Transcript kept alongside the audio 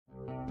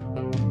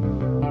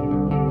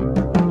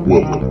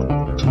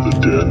Welcome to the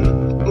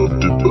Den of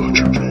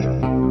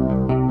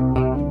Debauchery.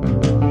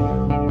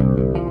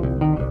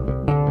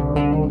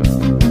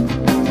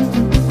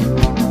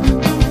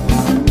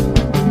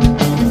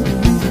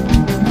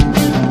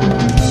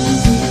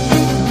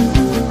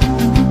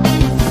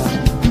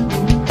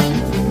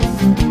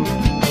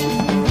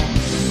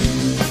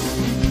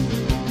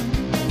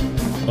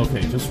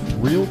 Okay, just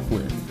real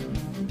quick.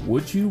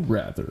 Would you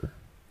rather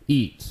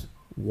eat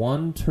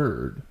one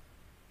turd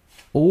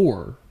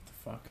or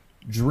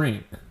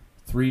drink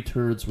 3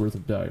 turds worth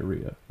of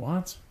diarrhea?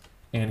 What?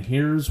 And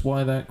here's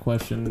why that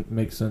question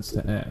makes sense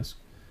to ask.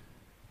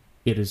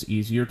 It is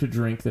easier to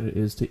drink than it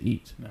is to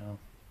eat. No.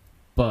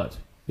 But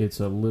it's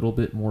a little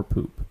bit more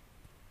poop.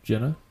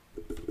 Jenna?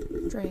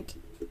 Drink.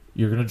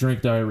 You're going to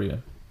drink diarrhea.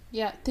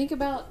 Yeah, think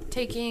about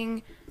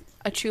taking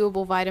a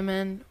chewable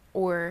vitamin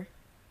or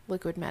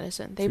liquid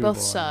medicine. They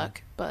both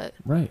suck, but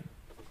Right.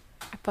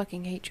 I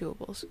fucking hate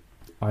chewables.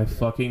 I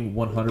fucking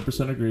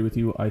 100% agree with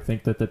you. I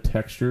think that the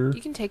texture...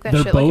 You can take that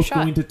they're shit like a both shot.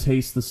 going to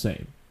taste the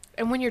same.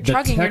 And when you're the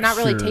chugging, you're not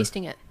really texture-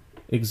 tasting it.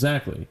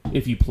 Exactly.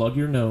 If you plug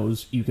your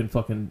nose, you can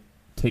fucking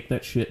take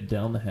that shit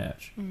down the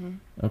hatch.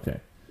 Mm-hmm. Okay.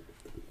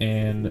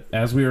 And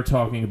as we are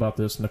talking about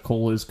this,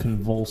 Nicole is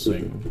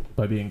convulsing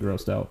by being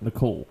grossed out.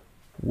 Nicole,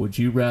 would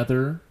you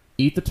rather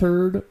eat the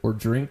turd or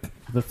drink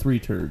the 3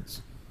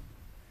 turds?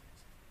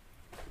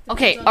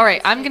 Okay, all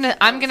right. I'm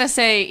gonna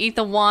say eat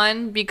the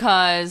one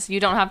because you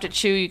don't have to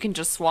chew. You can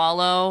just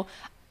swallow.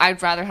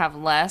 I'd rather have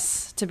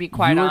less, to be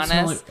quite You are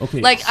honest.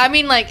 okay. Like, I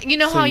mean, like, you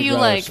know So how you'd you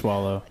rather like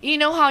swallow. You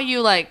know how you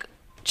like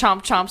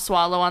chomp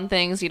swallow on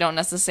things. You don't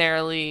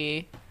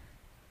necessarily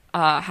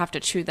have to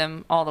chew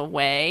them all the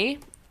way.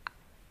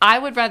 I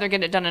would rather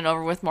get it done and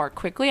over with more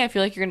quickly. I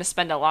feel like you're gonna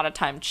spend a lot of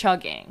time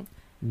chugging.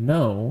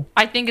 No.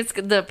 I think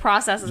the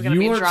process is going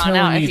to You be are drawn telling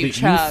out me if you that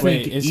chug. you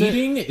think Wait, is it-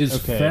 eating is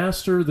okay.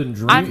 faster than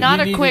drinking? I'm not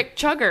You a need quick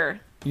chugger.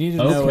 You need to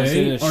know, is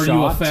Okay, it a are shot?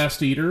 you a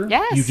fast eater?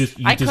 Yes, You just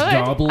I could.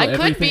 gobble I could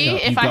everything be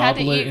up. You if I had to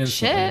gobble it eat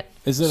instantly. shit.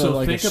 Is it So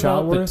like a think shot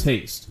about the worth?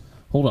 taste.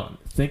 Hold on.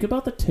 Think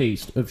about the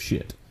taste of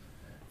shit.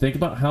 Think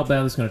about how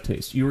bad it's going to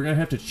taste. You were going to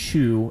have to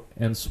chew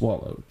and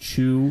swallow.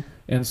 Chew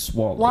and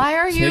swallow. Why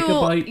are Take a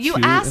bite, you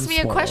chew, asked and me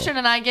a swallow. question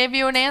and I gave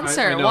you an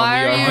answer? I know,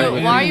 why we are are.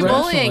 you why are you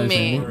bullying Rationalizing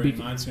me? it.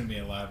 Mine's going to be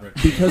elaborate.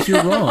 Because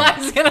you're wrong.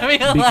 It's gonna be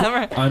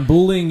elaborate. I'm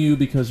bullying you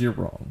because you're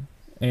wrong.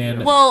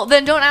 And Well,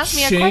 then don't ask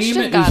me a shame question,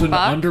 is an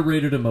Godfuck.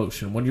 underrated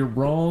emotion. When you're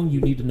wrong, you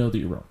need to know that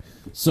you're wrong.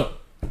 So,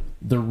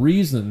 the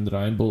reason that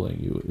I'm bullying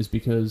you is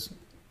because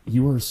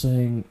you are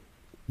saying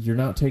you're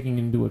not taking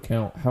into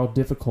account how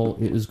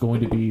difficult it is going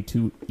to be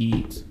to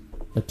eat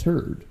a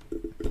turd.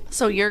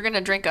 So you're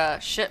gonna drink a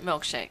shit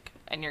milkshake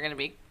and you're gonna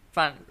be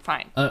fine.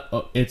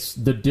 It's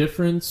the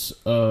difference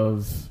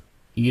of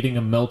eating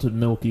a melted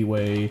Milky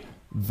Way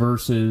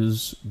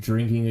versus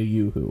drinking a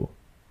Yoo-Hoo.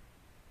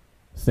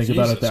 Think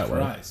about it that way.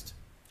 Christ.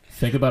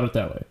 Think about it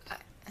that way.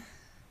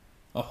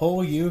 A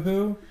whole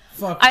Yoo-Hoo?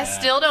 Fuck I that.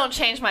 still don't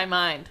change my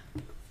mind.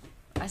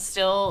 I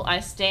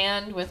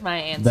stand with my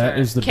answer. That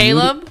is the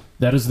Caleb. Beauty,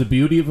 that is the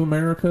beauty of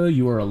America.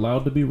 You are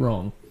allowed to be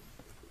wrong.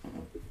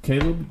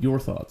 Caleb, your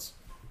thoughts?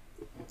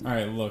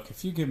 Alright, look,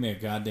 if you give me a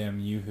goddamn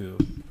Yoo-Hoo,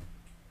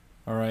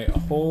 alright, a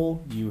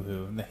whole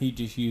Yoo-Hoo that he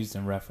just used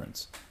in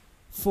reference,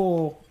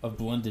 full of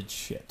blended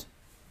shit,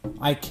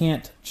 I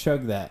can't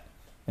chug that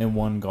in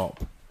one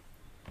gulp.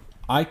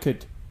 I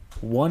could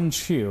one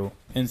chew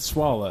and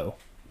swallow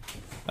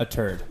a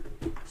turd.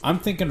 I'm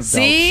thinking of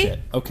See? dog shit,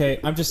 okay?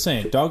 I'm just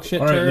saying, dog shit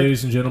All right, turd.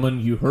 ladies and gentlemen,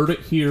 you heard it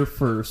here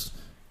first.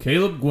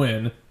 Caleb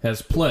Gwynn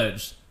has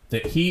pledged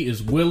that he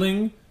is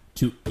willing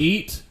to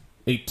eat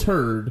a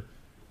turd,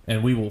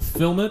 and we will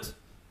film it,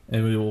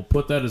 and we will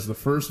put that as the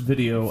first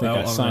video I think out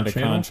I on signed our a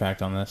channel.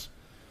 contract on this.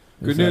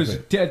 Good Exactly.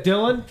 news.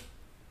 Dylan?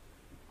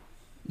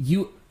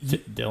 You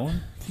Dylan?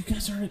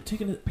 guys aren't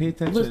taking it. Pay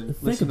attention. Think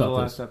Listen to the about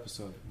last this.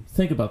 episode.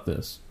 Think about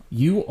this.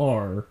 You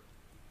are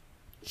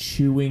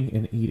chewing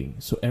and eating.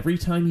 So every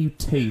time you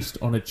taste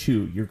on a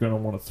chew, you're going to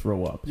want to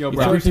throw up. Yo,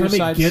 bro. Every If your time it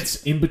sides-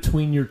 gets in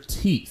between your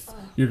teeth,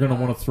 you're going to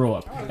want to throw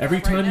up.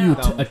 Every time you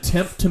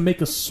attempt to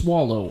make a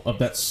swallow of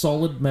that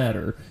solid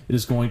matter, it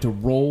is going to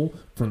roll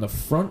from the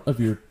front of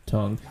your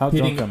tongue, How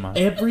hitting drunk am I?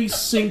 every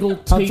single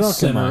How taste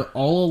drunk am I? center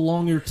all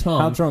along your tongue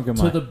How drunk am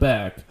to I? the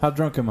back. How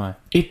drunk am I?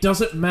 It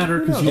doesn't matter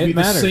because you'll It be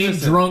matters. the same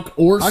Listen, drunk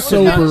or I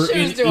sober cannot-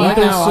 in Shoes do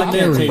either I Now I can't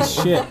scenario.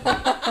 taste shit.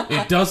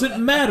 It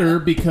doesn't matter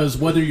because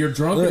whether you're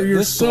drunk or you're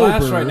This sober.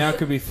 glass right now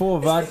could be full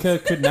of vodka,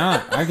 could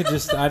not.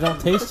 I don't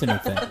taste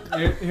anything.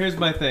 Here's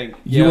my thing.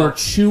 You Yo, are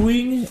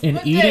chewing and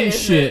eating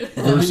shit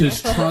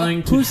versus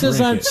trying to Who says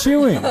drink I'm it.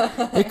 chewing?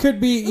 It could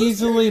be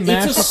easily It's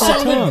mashed a with my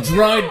solid tongue.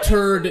 dried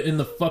turd in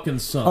the fucking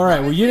sun. All right,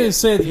 well, you didn't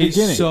say at the he's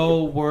beginning.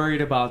 so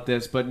worried about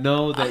this, but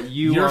know that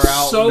you You're are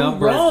so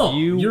outnumbered. wrong.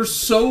 You're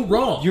so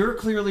wrong. You're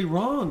clearly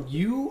wrong.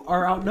 You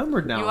are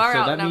outnumbered now. You are so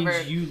that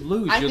outnumbered. means you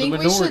lose. I You're think the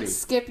we minority. should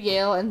skip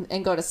Yale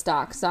and go to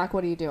Stock. Stock,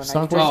 what are you doing?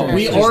 Stock are you was- drinking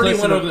We or- Just already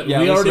listen went to- over. yeah,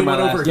 we listen already to my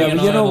went last over. episode. Yeah, Hannah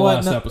but you on know the what?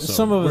 last No, episode.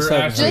 some of us We're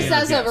haven't. actually Just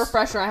gonna as a guess.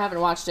 refresher, I haven't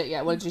watched it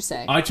yet. What did you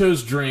say? I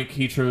chose drink.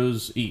 He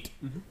chose eat.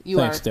 You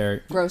Thanks, are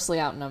Derek. grossly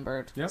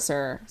outnumbered, Yep.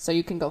 sir. So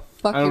you can go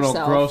fuck I don't know,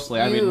 yourself.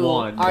 grossly, I mean You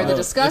one, are the but-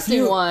 disgusting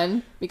If you-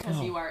 one because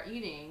you are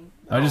eating.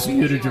 I just No,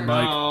 muted you your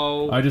are mic.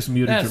 No. I just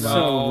muted That's your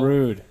mic. so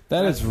rude.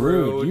 That's That's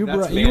rude. rude. You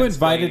That's you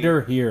invited mansplaining.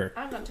 her here.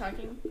 I'm not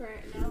talking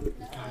right now.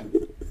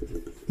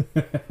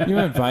 You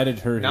invited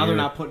her Now here. they're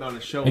not putting on a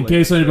show. In like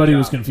case this. anybody Good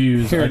was job.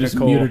 confused, Here, I just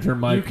Nicole, muted her you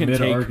mic can take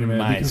mid-argument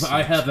my because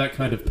I seat. have that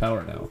kind of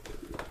power now.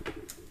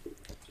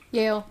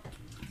 Yale,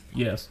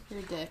 Yes. you're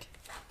a dick.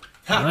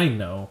 I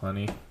know,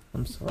 honey.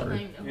 I'm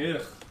sorry. Yeah.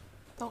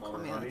 Don't call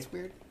me that. It's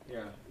weird.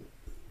 Yeah.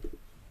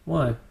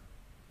 Why?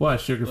 Why,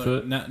 Look,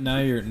 Sugarfoot? now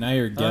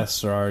your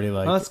guests are already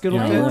like, Oh, that's good you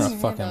know, one. we're Yes. gonna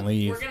fucking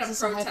leave. We're gonna Is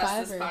this a high protest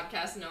five this or-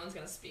 podcast. No one's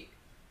gonna speak.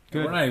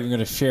 Good. We're not even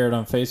gonna share it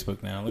on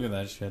Facebook now. Look at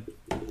that shit.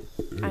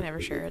 I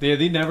never share it.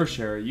 They never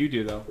share it. You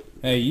do though.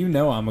 Hey, you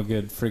know I'm a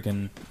good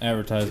freaking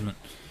advertisement.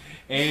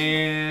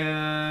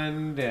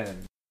 And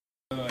then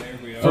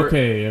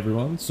Okay,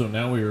 everyone. So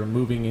now we are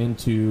moving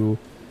into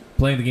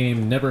playing the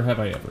game Never Have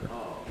I Ever.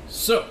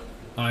 So,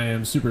 I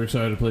am super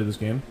excited to play this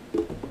game.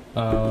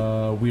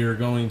 We are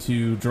going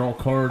to draw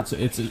cards.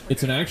 It's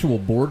an actual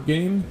board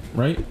game,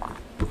 right?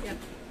 Yep.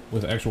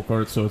 With actual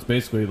cards, so it's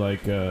basically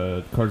like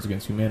Cards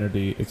Against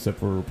Humanity, except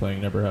for we're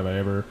playing Never Have I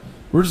Ever.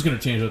 We're just going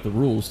to change up the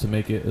rules to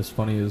make it as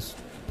funny as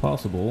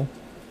possible.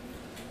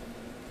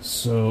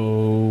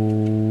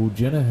 So,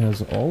 Jenna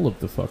has all of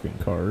the fucking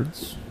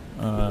cards.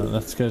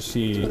 That's because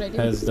she That's what I do.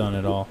 has done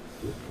it all.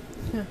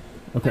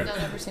 Okay. I've done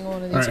every single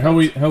one of these. All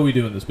right, how we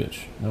doing this,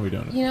 bitch? How we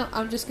doing it? You know,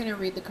 I'm just gonna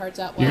read the cards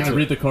out You're loud. gonna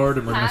read the card,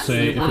 and we're gonna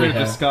say if we're we gonna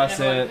have. discuss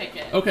And everyone it.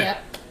 pick it. Okay.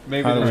 Yep.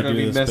 Maybe How do there's I gonna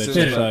do be this, misses.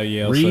 bitch? but-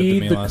 Yale said to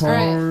Read me the last All night.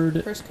 right.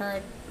 card, First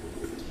card.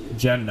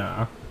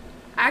 Jenna.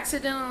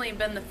 Accidentally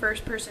been the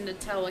first person to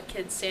tell a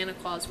kid Santa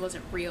Claus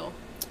wasn't real.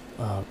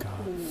 Oh god.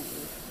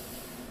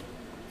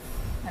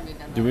 Have you done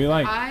that? Do we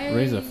like I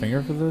raise a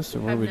finger for this, or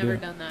what I've do we never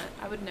do? done that.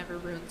 I would never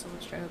ruin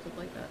someone's childhood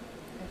like that.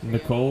 Good for you.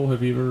 Nicole,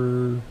 have you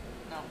ever?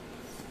 No.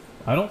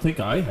 I don't think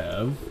I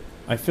have.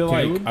 I feel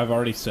Caleb? like I've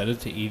already said it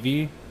to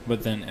Evie,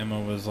 but then Emma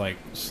was like,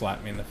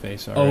 slapped me in the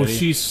face Oh, already.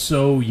 she's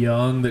so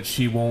young that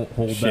she won't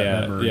hold that yeah,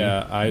 memory.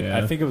 yeah.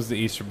 I think it was the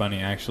Easter Bunny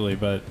actually,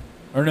 but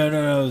or no,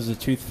 it was the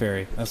Tooth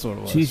Fairy. That's what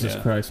it was. Jesus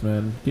yeah. Christ,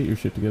 man, get your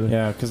shit together.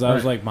 Yeah, because I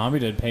was Right. like, Mommy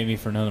didn't pay me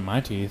for none of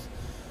my teeth.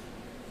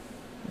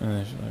 And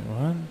then she's like,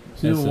 what?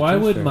 So That's the why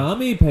Tooth would Fairy.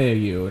 mommy pay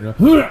you? And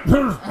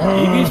you're-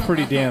 Evie's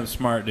pretty damn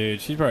smart,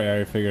 dude. She's probably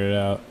already figured it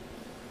out.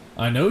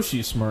 I know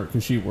she's smart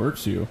because she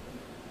works you.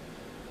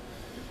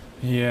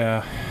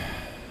 Yeah.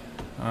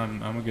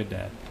 I'm a good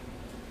dad.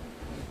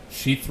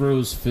 She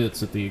throws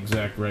fits at the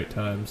exact right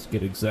times to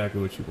get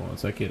exactly what she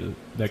wants. That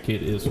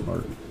kid is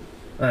smart.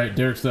 All right,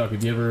 Derek Stock,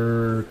 have you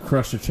ever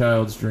crushed a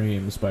child's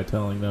dreams by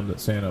telling them that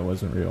Santa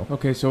wasn't real?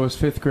 Okay, so it was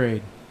 5th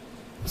grade.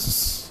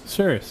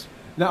 Serious.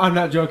 No, I'm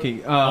not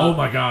joking. Oh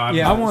my God!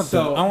 yeah. I want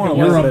so- I want a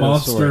You're little a bit of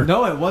monster. sword.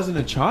 No, it wasn't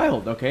a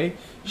child. Okay,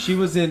 she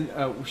was in.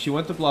 She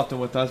went to Bluffton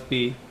with us.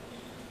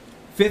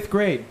 5th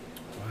grade.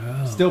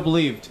 Wow. Still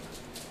believed,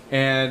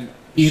 and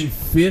In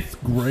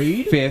 5th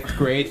grade? 5th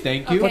grade.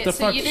 Thank you. What the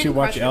so fuck? you She didn't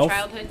watch crush your Elf?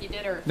 childhood, you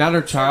did her Not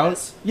her child.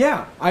 service.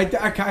 Yeah, I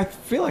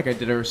feel like I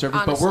did her a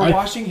service, but we're Honestly.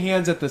 washing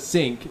hands at the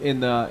sink in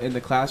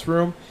the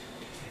classroom,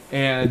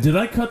 and Did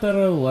I cut that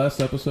out of the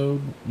last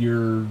episode?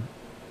 Your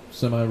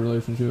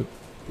semi-relationship?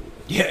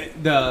 yeah,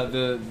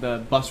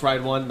 the bus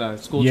ride one, the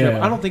school Yeah.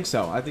 trip. I don't think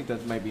so. I think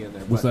that might be in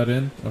there. Was but, that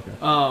in?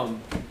 Okay.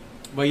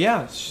 But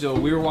yeah, so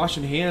we were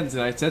washing hands,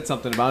 and I said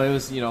something about it. It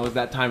was, it was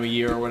that time of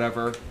year or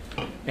whatever,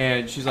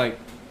 and she's like,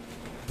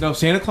 "No,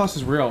 Santa Claus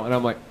is real," and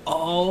I'm like,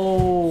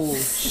 "Oh,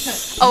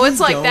 Oh, it's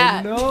like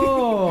that.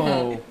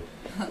 No."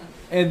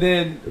 And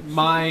then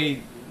my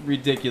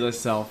ridiculous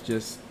self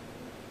just,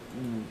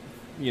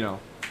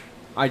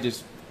 I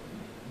just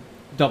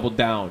doubled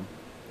down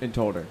and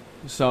told her.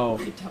 So,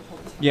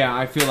 yeah,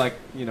 I feel like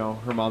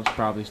her mom's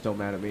probably still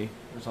mad at me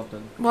or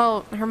something.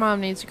 Well, her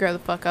mom needs to grow the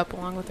fuck up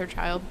along with her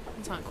child.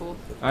 It's not cool.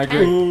 I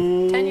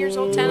agree. 10 years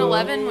old, 10,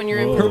 11, when you're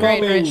in Whoa. 5th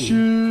grade,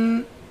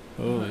 right?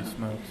 Holy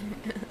smokes.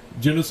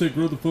 Jenna said,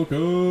 "Grow the fuck up."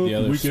 The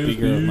other weak-ass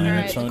speaker of my bitch.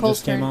 Alright, headphone Nicole's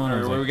just came turn. on. I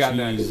was Alright, what like, we got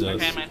next? Jesus.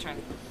 Okay, my turn.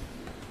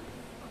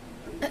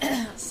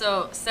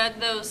 So, said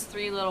those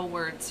 3 little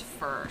words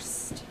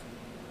first.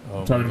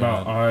 Oh Talking my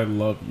about God. "I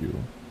love you"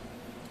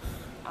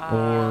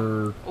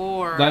 or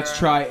Or Let's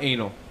try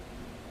anal.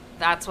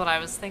 That's what I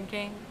was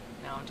thinking.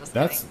 No, I'm just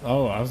That's. kidding.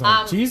 Oh, I was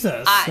like,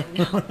 Jesus.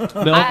 Milk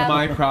I-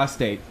 my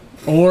prostate.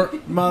 or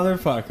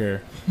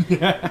Motherfucker.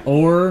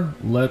 or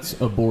let's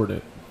abort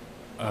it.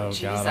 Oh,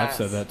 Jesus. God. I've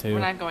said that too. We're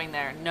not going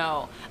there.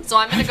 No. So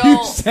I'm gonna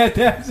go. Said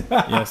that.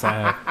 Yes, I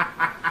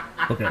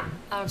have. Okay.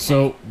 Okay.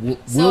 So we'll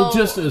So-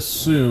 just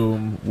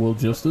assume. We'll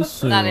just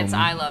assume that it's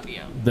I love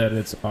you. that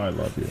it's "I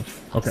love you."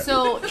 Okay.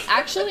 So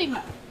actually,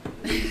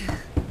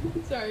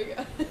 Sorry.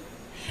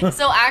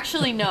 so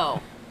actually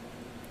no.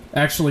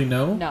 Actually,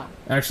 no. No.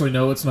 Actually,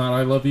 no. It's not.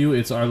 I love you.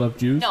 It's I love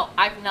Jews. No,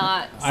 I've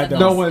not. I Said don't.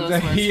 No those one.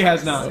 words He has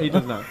first. not. He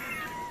does not.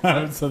 I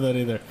haven't said that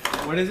either.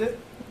 What is it?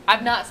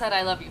 I've not said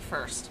I love you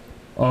first.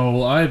 Oh,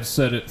 well, I've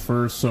said it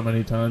first so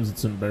many times.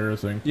 It's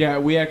embarrassing. Yeah,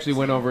 we actually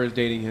went over his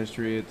dating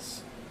history.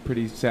 It's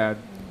pretty sad.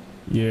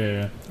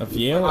 Yeah. Of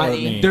Yale or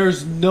me?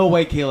 There's no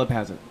way Caleb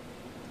hasn't.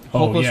 Oh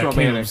Hopeless yeah.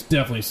 romantic. Caleb's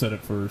definitely said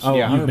it first. Oh,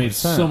 You've made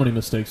 100%. so many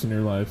mistakes in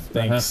your life.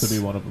 That has Thanks. to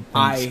be one of them.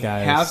 I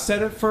guys. have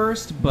said it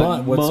first,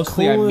 but what's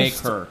mostly I make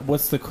coolest- her.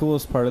 What's the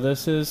coolest part of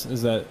this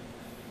is that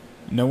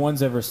no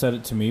one's ever said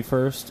it to me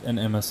first, and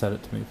Emma said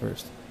it to me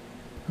first.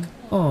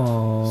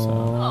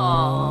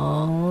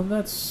 Oh,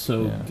 that's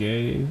so Yeah.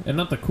 gay, and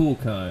not the cool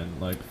kind,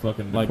 like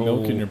fucking Like Nicole-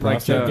 milk in your Like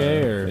prostate the-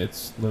 gay, or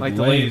It's Like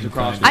the lame ladies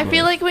across kind the of I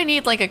feel gay. like we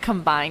need like a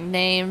combined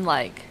name,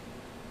 like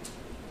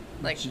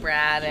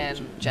Brad and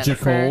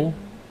Jennifer. Jacole.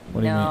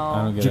 what do you mean?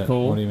 I don't get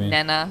Jacole. it. What do you mean?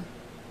 Nena.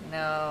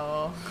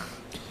 No.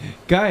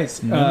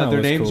 Guys, No, no, their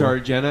it's names cool. are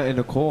Jenna and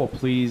Nicole.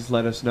 Please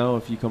let us know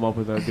if you come up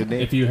with a good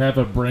name. If you have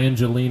a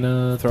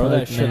Brangelina, Throw type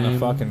that shit in the name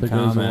fucking that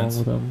goes comments. along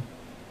with them.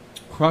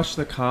 Crush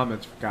the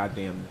comments, for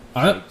goddamn.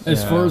 As Yeah.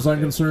 far as I'm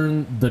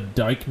concerned, the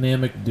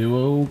dynamic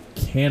duo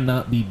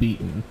cannot be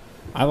beaten.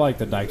 I like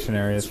the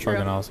dictionary. It's It's true.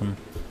 fucking awesome.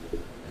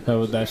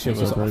 That shit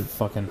was So great.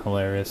 fucking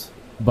hilarious.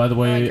 By the I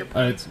like way, your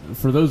points.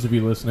 for those of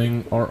you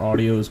listening, our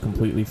audio is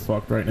completely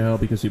fucked right now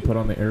because we put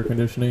on the air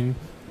conditioning.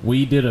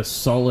 We did a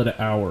solid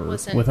hour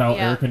Listen, without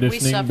yeah, air we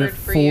conditioning suffered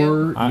for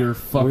before you. your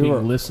fucking we were-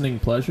 listening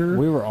pleasure.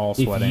 We were all if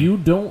sweating. you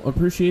don't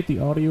appreciate the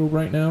audio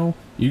right now,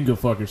 you can go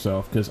fuck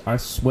yourself because I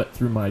sweat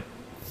through my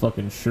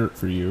fucking shirt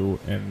for you,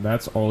 and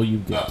that's all you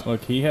get.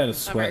 Look, he had a very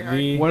sweat hard.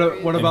 V. What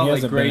and about he like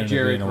hasn't Gray been in a V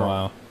Jerry in a Crow?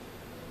 while.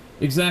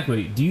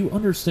 Exactly. Do you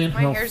understand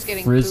My how hair's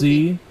getting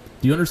frizzy?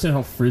 Do you understand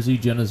how frizzy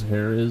Jenna's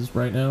hair is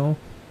right now?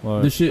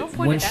 Look, The shit Don't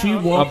point when it she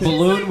out. A walked in,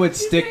 balloon would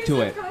stick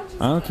to it.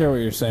 I don't care what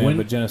you're saying, When-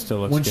 but Jenna still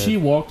looks when good. she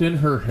walked in,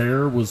 her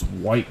hair was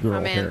white girl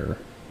Oh, man. hair.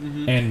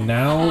 And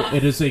now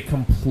it is a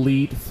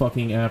complete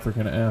fucking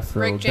African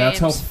afro. Rick That's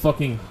how James.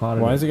 fucking hot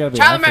it Why is. is it gotta be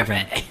Charlie African?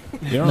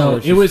 Murphy. You don't know No,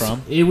 where she's it was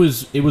from.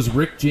 it was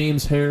Rick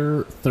James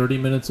hair 30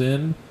 minutes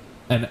in,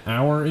 an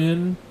hour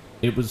in,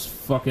 it was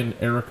fucking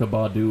Erica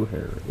Badu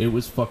hair. It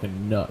was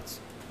fucking nuts.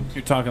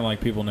 You're talking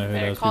like people know who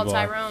Better those call people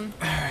are. Tyrone.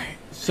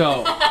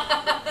 So,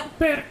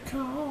 Better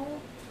call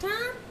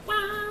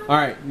all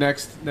right,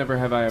 next, never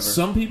have I ever.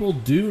 Some people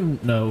do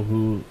know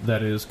who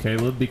that is,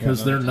 Caleb,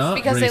 because Yeah, no. they're not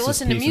Because they racist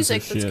listen to pieces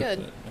music of that's shit.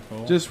 good.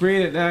 Nicole? Just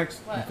read it next.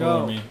 What? Nicole or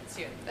Go. me? That's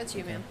you. That's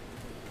you, man.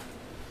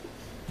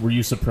 Were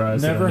you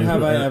surprised? Never that I knew have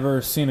who I Eric-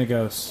 ever seen a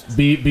ghost.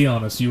 Be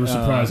honest. You were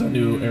surprised I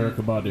knew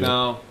Erica Badu.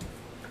 No.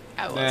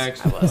 I was.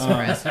 Next. I was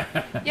surprised.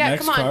 Yeah,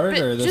 Next come on. card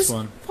but or this just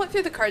one? flip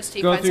through the cards till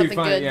you Go find through, something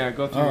find, good. yeah,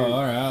 go Oh, through.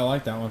 all right. I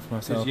like that one for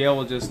Because myself. Yale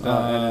will just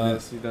Uh, edit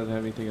this. He doesn't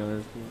have anything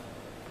on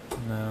it.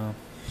 No.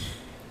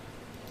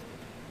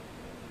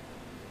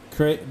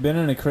 Been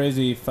in a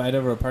crazy fight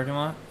over a parking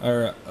lot,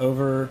 or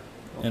over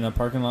in a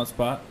parking lot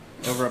spot,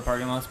 over a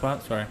parking lot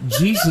spot. Sorry,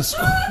 Jesus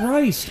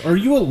Christ, are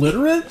you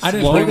illiterate? I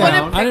didn't Slow bring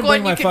down. my, I didn't Pick bring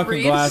one my you can fucking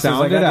read. glasses.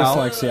 Sound I got it out.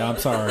 dyslexia. I'm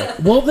sorry.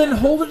 Well, then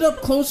hold it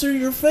up closer to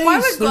your face. Why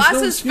would There's no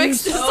glasses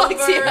excuse. fix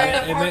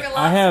dyslexia?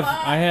 I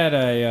had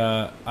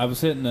I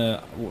was hitting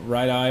the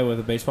right eye with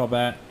a baseball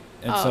bat,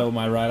 and Oh. so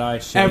my right eye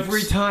shakes.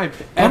 Every time.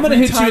 I'm gonna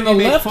Every hit you time in the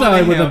make left fun eye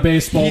of with a him,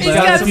 baseball he's bat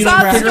got if you some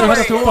don't figure out how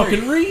to story.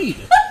 fucking read.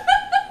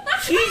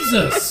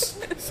 Jesus.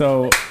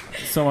 So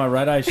my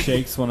right eye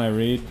shakes when I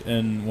read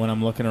and when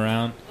I'm looking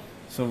around.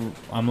 So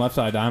I'm left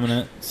eye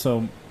dominant.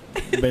 So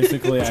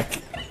basically,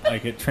 I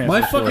get transferred.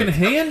 My fucking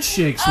hand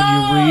shakes when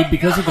you read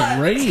because of the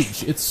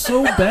rage. It's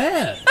so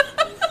bad.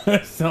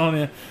 I'm telling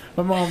you,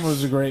 my mom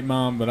was a great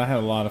mom, but I had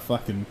a lot of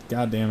fucking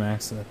goddamn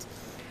accidents.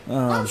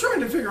 I'm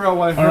trying to figure out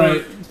why her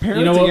right. parenting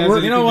You know what, has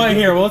we're- You know anything what? to do-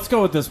 Here, well, let's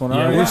go with this one. Yeah,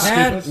 all right, we're,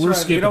 Had- we're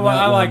skipping You know what?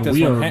 that I like one. this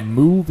We one. are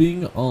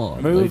moving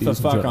on. Move ladies the and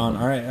fuck on.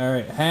 gentlemen. All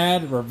right.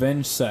 Had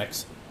revenge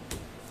sex.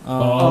 Oh,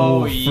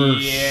 Oh, for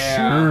yeah.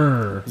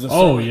 sure. Does it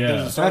Oh, start- yeah.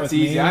 does it start That's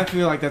with easy. me? I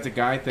feel like that's a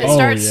guy thing. It Oh,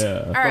 starts.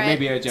 yeah. All right.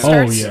 maybe a starts,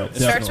 Oh, yeah,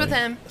 Starts with definitely.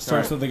 him.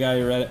 Starts with the guy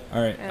who read it.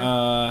 All right.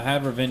 Yeah.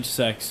 Have revenge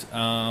sex.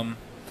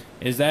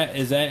 Is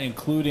that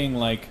including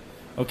like,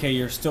 okay,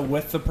 you're still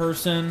with the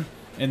person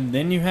and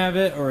then you have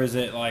it, or is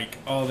it like,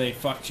 oh, they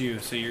fucked you,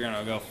 so you're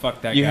gonna go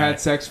fuck that You guy? had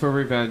sex for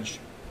revenge.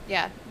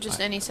 Yeah,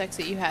 just any sex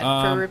that you had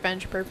Um, for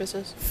revenge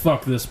purposes.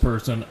 Fuck this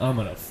person. I'm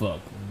gonna fuck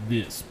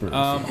this person.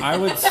 I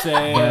would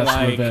say That's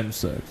like revenge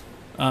sex.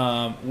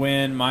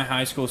 when my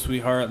high school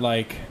sweetheart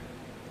like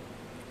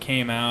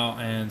came out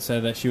and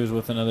said that she was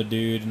with another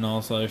dude and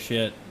all this other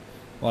shit.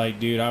 Like,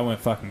 dude, I went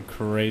fucking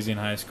crazy in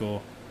high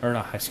school. Or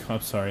not high school,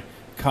 I'm sorry.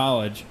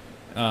 College.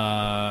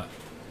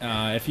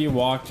 If you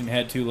walked and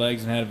had two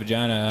legs and had a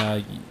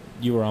vagina,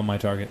 you were on my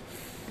target.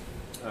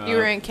 You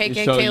were in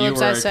KK so Caleb's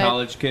you were a eyesight.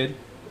 college kid?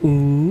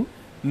 Ooh.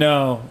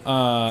 No.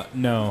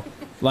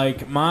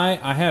 Like,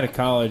 I had a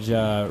college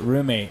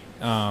roommate,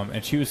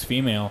 and she was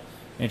female,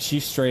 and she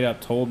straight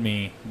up told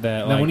me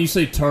that, Now, like, when you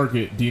say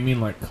Target, do you mean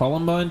like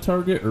Columbine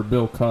Target or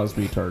Bill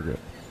Cosby Target?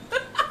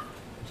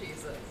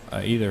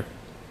 either.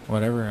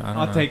 Whatever. I don't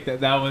know. I'll take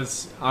that.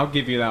 I'll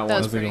give you that That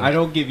was one. pretty I good.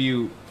 don't give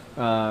you,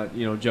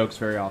 jokes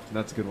very often.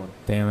 That's a good one.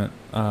 Damn it.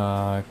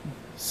 I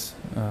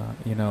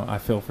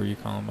feel for you,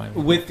 Colin. By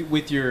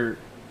With your,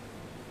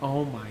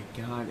 oh my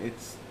God,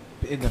 it's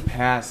in the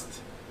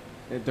past.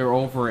 They're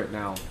over it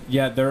now.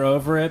 yeah, they're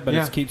over it, but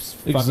Yeah. it keeps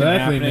fucking Exactly,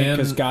 happening man.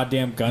 because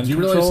goddamn gun Do you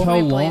control. realize how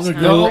Wait, long please,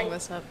 ago? no, bring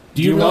this up.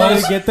 Do you you want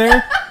realize? to get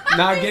there?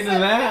 Not getting to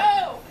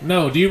that.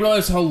 No. Do you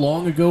realize how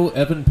long ago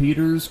Evan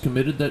Peters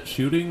committed that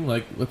shooting?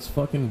 Like, let's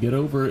fucking get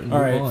over it and All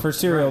move right, on. for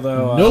cereal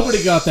though.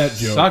 Nobody got that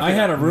joke. Suck I it.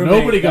 had a roommate.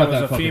 Nobody got that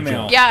that was a fucking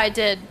female. joke. Yeah, I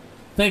did.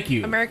 Thank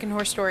you. American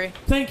Horror Story.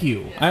 Thank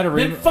you. I had a Then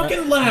roommate.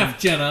 fucking laugh,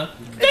 Jenna.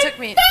 It took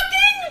me.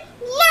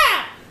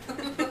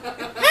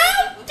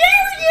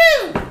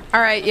 All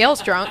right,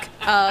 Yale's drunk.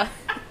 And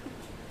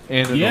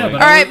Yeah, annoying.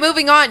 but All right,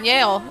 moving on.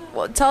 Yale,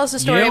 well, tell us a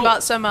story Yale-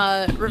 about some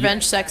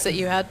revenge sex that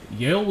you had.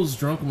 Yale was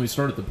drunk when we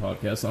started the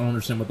podcast. I don't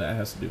understand what that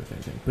has to do with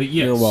anything. But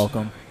yes, You're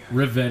welcome.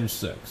 Revenge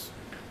sex.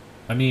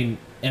 I mean,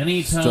 Still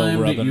anytime that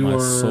rubbing you my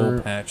soul are,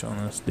 patch on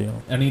this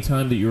deal.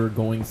 anytime that you are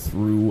going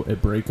through a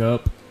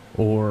breakup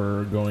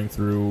or going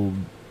through,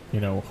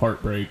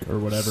 heartbreak or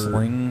whatever,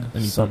 Sling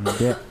and you some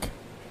dick.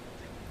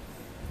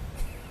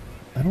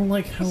 I don't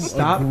like how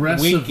Stop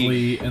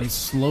aggressively and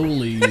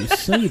slowly you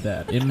say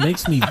that. It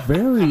makes me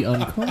very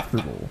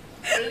uncomfortable.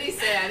 What did he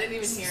say? I didn't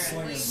even hear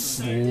it.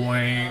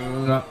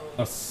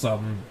 Sling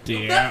some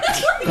dick.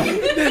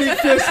 Then he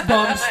fist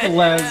bumps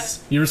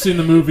Les. You ever seen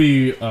the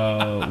movie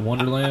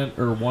Wonderland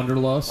or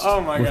Wanderlust? Oh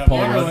my with God, Paul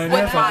Wonderland.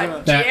 Rudd? With my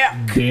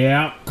That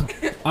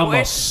dick. I'm a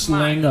With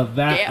sling of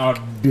that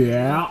dick.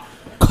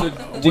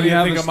 dick. Do you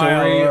have a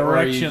story or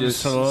are you erection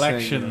just saying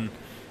selection?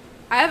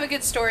 I have a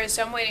good story,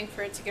 so I'm waiting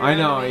for it to get that? I around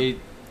know. to me.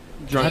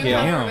 He drunk Yeah.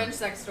 Tell Yale. a revenge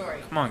sex story.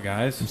 Come on,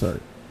 guys. I'm sorry.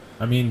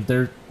 I mean,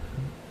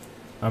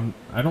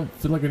 I don't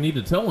feel like I need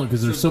to tell one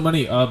because there's so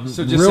many. So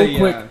just real say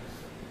quick. yeah.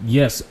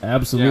 Yes,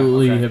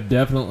 absolutely. Yeah, okay. Have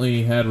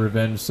definitely had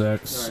revenge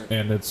sex, Right.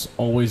 and it's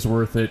always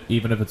worth it,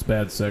 even if it's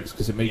bad sex,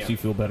 because it makes Yeah. you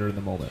feel better in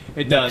the moment.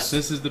 It does.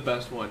 This is the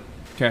best one.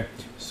 Okay.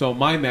 So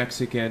my old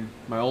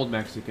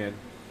Mexican,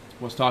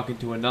 was talking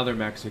to another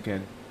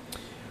Mexican.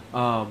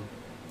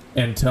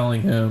 And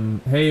telling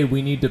him, "Hey,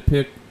 we need to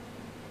pick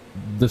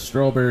the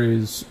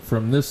strawberries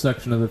from this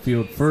section of the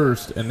field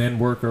first, and then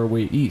work our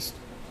way east."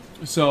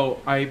 So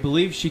I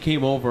believe she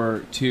came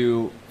over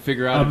to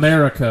figure out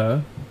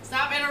America,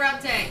 Stop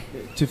interrupting.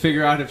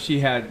 if she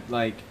had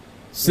like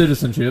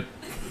citizenship.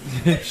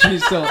 she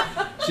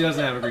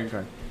doesn't have a green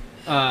card.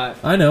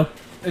 I know.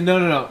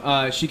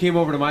 No. She came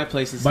over to my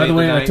place and By stayed the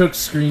way, the I night. took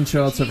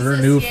screenshots of her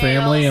Jesus, new Yale.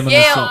 family. I'm gonna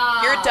Yale,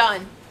 send- you're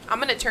done. I'm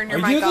gonna turn your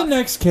Are mic you the off.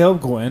 next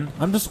Caleb Gwynn?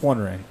 I'm just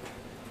wondering.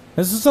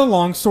 This is a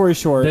long story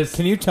short. This-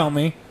 Can you tell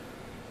me?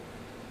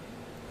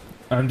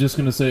 I'm just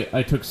gonna say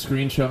I took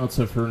screenshots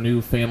of her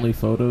new family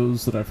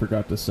photos that I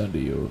forgot to send to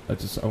you.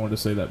 I wanted to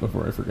say that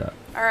before I forgot.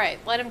 All right,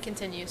 let him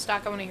continue.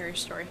 Stock, I want to hear your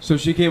story. So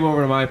she came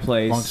over to my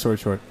place. Long story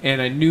short.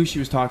 And I knew she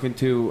was talking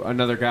to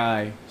another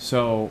guy,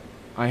 so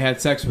I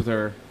had sex with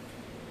her.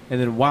 And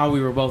then while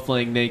we were both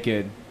laying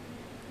naked,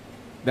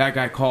 that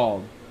guy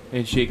called,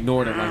 and she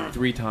ignored it like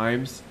 3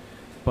 times.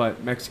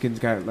 But Mexicans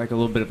got like a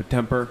little bit of a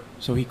temper,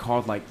 so he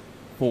called like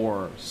 4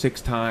 or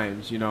 6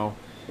 times, And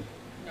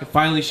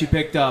finally she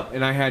picked up,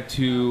 and I had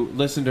to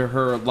listen to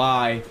her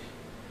lie,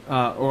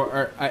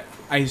 or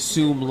I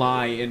assume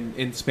lie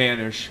in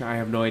Spanish. I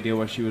have no idea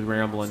what she was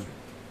rambling.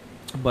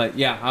 But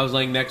yeah, I was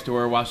laying next to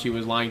her while she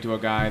was lying to a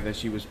guy that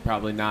she was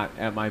probably not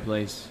at my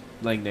place,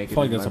 laying I naked.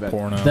 feel like in that's my a bed.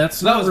 porno. That's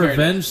So that not was very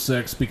revenge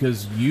sex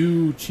because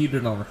you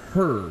cheated on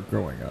her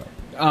growing up.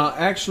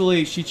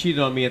 Actually, she cheated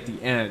on me at the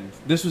end.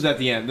 This was at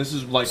the end. This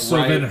is like So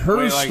right. then her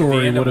Wait, like the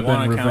story end of would have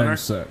one been encounter? revenge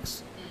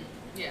sex.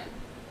 Yeah.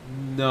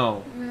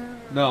 No.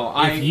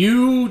 If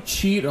you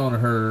cheat on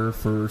her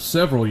for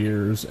several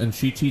years and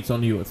she cheats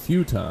on you a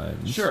few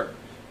times, Sure.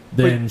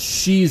 then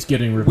she's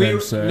getting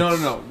revenge sex.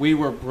 No. We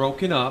were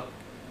broken up.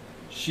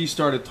 She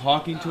started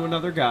talking to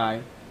another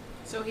guy.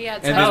 So he had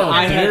And sex then How with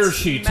I her. had dare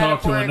she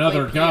talk to metaphorically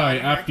another pee guy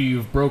on her. after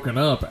you've broken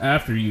up,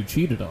 after you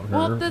cheated on her?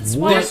 Well, that's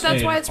What why it's an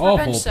revenge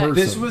awful sex.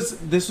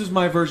 person. This was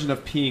my version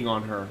of peeing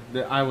on her.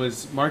 That I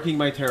was marking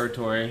my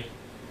territory,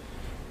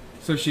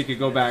 so she could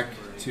go back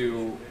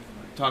to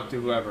talk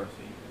to whoever.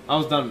 I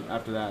was done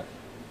after that.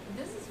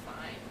 This is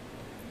fine.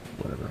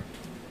 Whatever.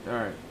 All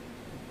right,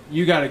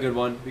 you got a good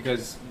one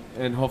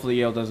and hopefully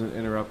Yale doesn't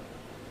interrupt.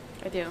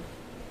 I do.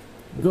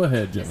 Go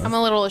ahead, Jenna. I'm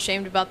a little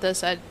ashamed about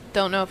this. I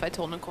don't know if I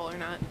told Nicole or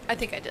not. I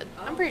think I did.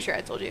 I'm pretty sure I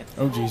told you.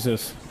 Oh,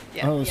 Jesus.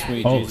 Yeah. Oh, Yeah.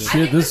 sweet Oh Jesus. I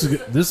shit! think This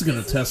is going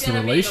to this test is the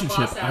gonna be the relationship.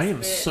 boss-ass I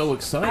am bitch. so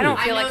excited. I don't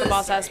I feel know like a this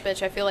boss ass story.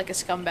 bitch. I feel like a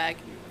scumbag.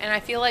 And I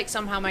feel like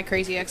somehow my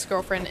crazy ex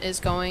girlfriend is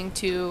going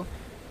to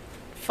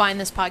find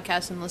this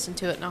podcast and listen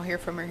to it, and I'll hear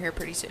from her here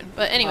pretty soon.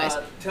 But, anyways.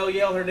 Tell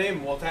Yale her name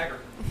and we'll tag her.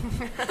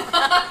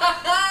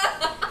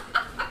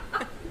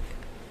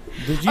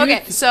 Did you?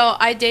 Okay, so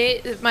I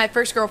date my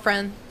first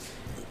girlfriend.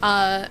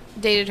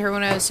 Dated her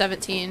when I was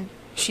 17.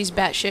 She's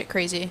batshit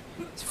crazy.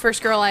 It's the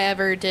first girl I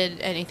ever did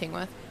anything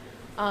with.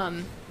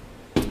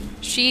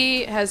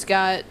 She has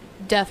got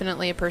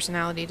definitely a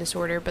personality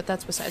disorder, but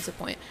that's besides the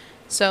point.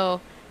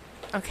 So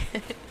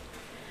Okay.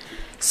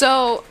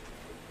 So,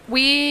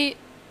 we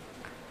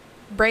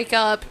break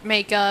up,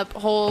 make up,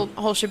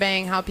 whole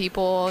shebang. How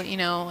people,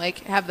 like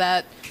have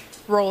that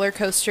roller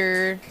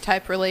coaster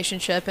type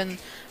relationship, and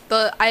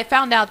I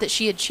found out that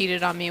she had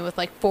cheated on me with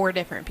like 4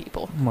 different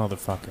people.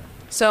 Motherfucker.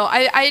 So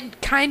I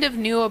kind of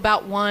knew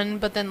about one,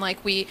 but then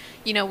like we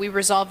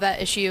resolved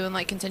that issue and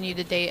like continued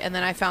to date, and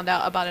then I found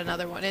out about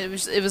another one. It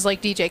was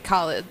like DJ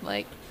Khaled,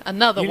 like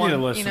another You one. need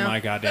to listen to my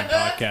goddamn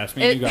podcast.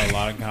 Me and you got a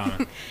lot in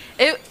common.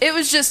 It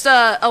was just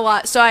a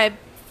lot. So I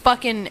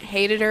fucking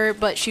hated her,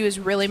 but she was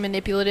really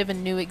manipulative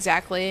and knew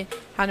exactly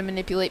how to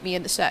manipulate me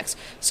into sex.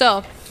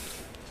 So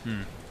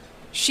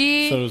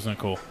she. So is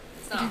Nicole.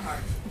 It's not hard.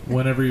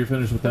 Whenever you're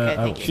finished with that,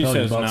 Okay, I will thank you. tell She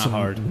you says about not some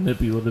hard.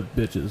 manipulative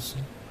bitches.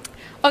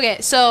 Okay,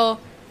 so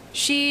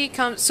she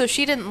comes. So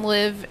she didn't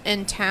live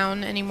in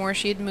town anymore.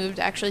 She had moved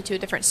actually to a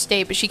different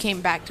state, but she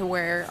came back to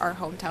where our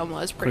hometown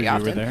was pretty You were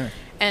often. there.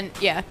 And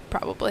yeah,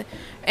 probably.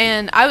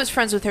 And I was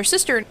friends with her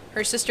sister.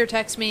 Her sister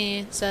texts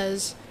me,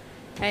 says,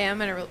 "Hey,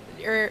 I'm in a."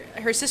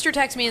 Her sister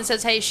texts me and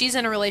says, "Hey, she's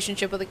in a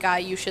relationship with a guy.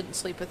 You shouldn't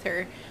sleep with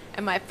her."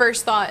 And my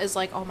first thought is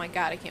like, "Oh my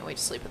god, I can't wait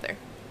to sleep with her.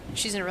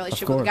 She's in a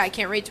relationship with a course. guy. I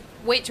can't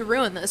wait to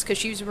ruin this because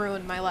she's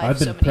ruined my life I've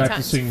been so many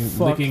practicing times."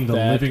 Fuck licking the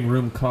that. living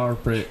room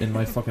carpet in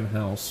my fucking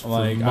house.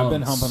 Like, for I've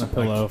been months. humping a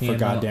pillow I for cannot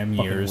goddamn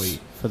fucking years wait.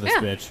 for this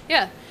Yeah, bitch.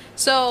 yeah.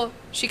 So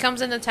she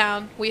comes into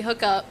town. We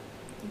hook up.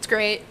 It's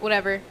great.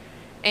 Whatever.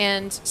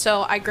 And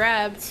so I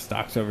grabbed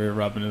Stock's over here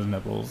rubbing his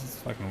nipples. It's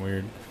fucking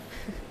weird.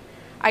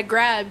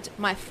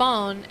 my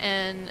phone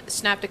and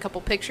snapped a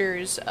couple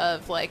pictures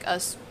of like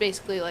us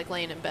basically like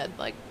laying in bed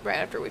like right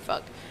after we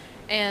fucked.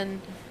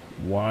 And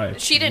Why?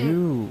 she didn't.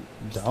 You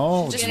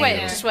dog. Just you. wait.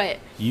 Just wait.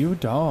 You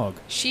dog.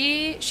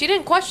 She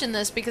didn't question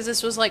this because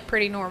this was like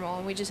pretty normal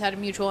and we just had a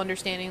mutual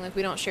understanding. Like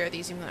we don't share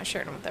these, even though I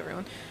shared them with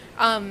everyone.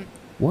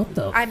 What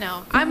the? I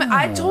know.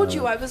 I told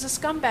you I was a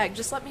scumbag.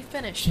 Just let me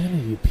finish.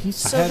 Jenny, you piece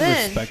So I had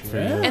then- respect for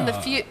you. Yeah. And the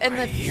few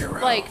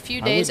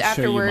few days I would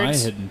show you my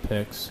afterwards, hidden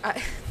pics.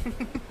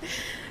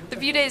 the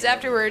few days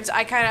afterwards,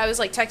 I was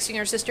like texting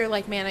her sister,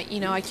 like, man,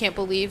 I can't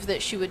believe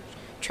that she would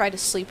try to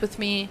sleep with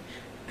me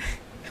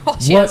while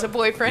she What? has a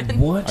boyfriend.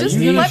 What? Just Are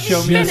you let gonna me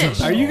show me finish.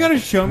 some- Are you gonna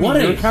show me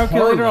What your a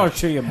calculator? harlot. I'll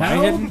show you my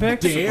How hidden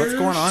pics. What's dare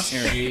going on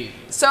here? she?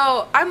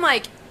 So I'm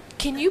like,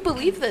 can you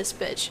believe this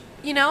bitch?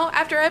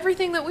 After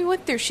everything that we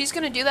went through, she's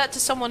gonna do that to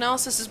someone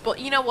else. This is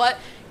you know what?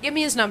 Give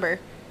me his number.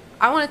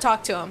 I want to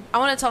talk to him. I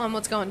want to tell him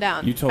what's going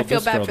down. You told I feel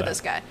this bad girl for that.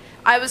 this guy.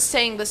 I was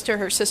saying this to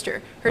her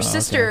sister. Her Oh, okay.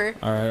 sister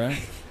All right.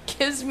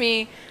 gives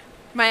me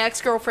my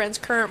ex-girlfriend's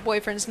current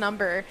boyfriend's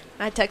number,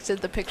 and I texted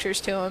the pictures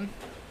to him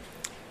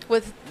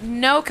with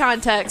no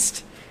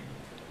context.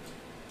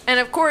 And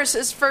of course,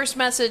 his first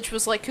message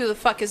was like, "Who the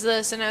fuck is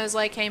this?" And I was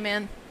like, "Hey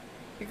man,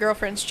 your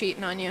girlfriend's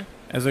cheating on you."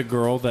 As a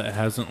girl that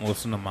hasn't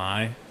listened to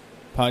my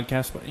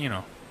podcast, but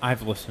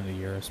I've listened to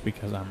yours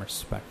because I'm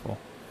respectful.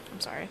 I'm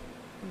sorry,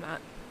 I'm not.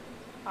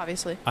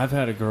 Obviously, I've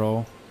had a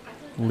girl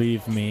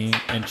leave me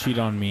and cheat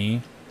on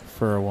me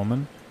for a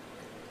woman.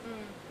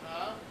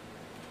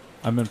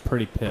 I've been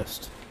pretty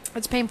pissed.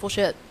 it's painful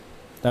shit.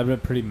 I've been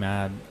pretty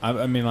mad.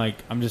 I mean, like,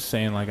 I'm just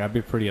saying, like, I'd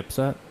be pretty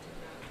upset.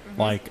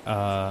 Like,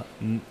 I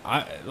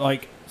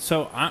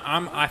feel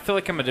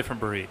like I'm a different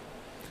breed.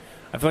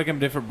 I feel like I'm a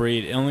different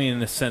breed only in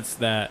the sense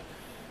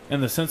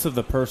of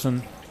the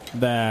person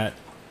that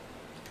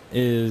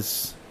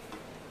is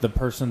the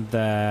person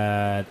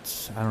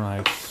that, I don't know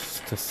how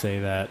to say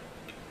that.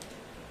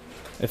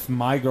 If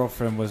my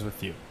girlfriend was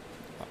with you,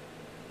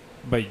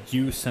 but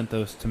you sent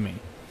those to me,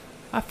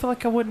 I feel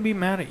like I wouldn't be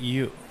mad at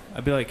you.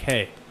 I'd be like,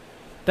 hey,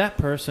 that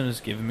person is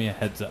giving me a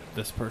heads up.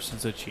 This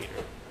person's a cheater.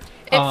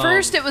 At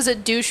first, it was a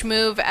douche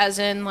move, as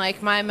in,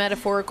 like, my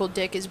metaphorical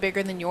dick is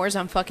bigger than yours.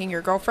 I'm fucking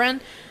your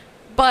girlfriend.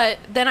 But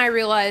then I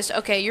realized,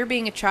 okay, you're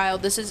being a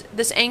child.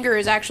 This anger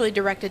is actually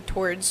directed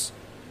towards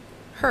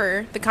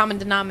her, the common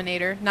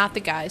denominator, not the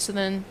guy. So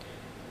then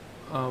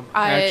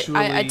I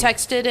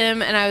texted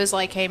him, and I was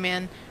like, hey,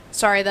 man,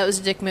 sorry, that was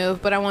a dick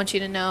move, but I want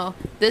you to know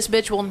this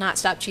bitch will not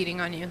stop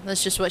cheating on you.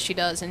 That's just what she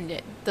does, and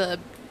the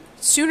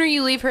sooner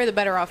you leave her, the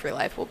better off your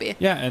life will be.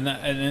 Yeah, and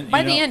then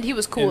By the end, he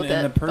was cool with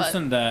and it, the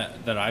person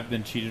that I've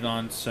been cheated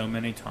on so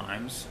many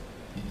times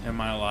in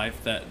my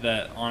life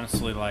that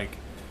honestly, like,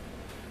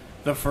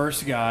 the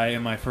first guy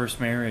in my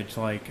first marriage,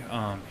 like,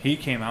 he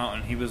came out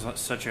and he was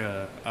such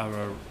a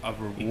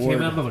reward. He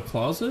came out of the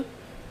closet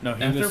No,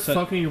 he after was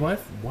fucking your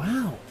wife.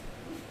 Wow.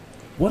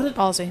 What a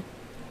Ballsy.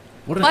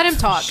 what a Let him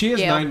talk. She is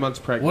Yale. 9 months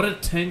pregnant. What a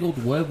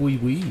tangled web we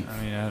weave.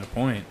 I mean, at a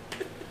point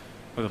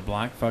with a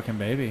black fucking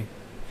baby,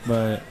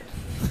 but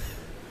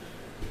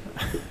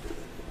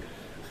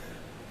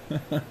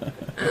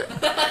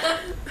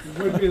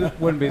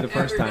Wouldn't be the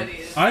first time.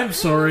 Everybody is. I'm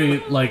sorry,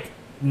 like,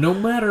 no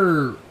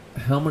matter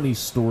how many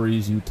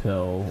stories you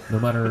tell, no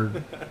matter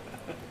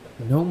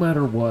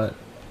what,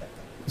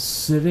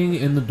 sitting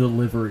in the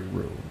delivery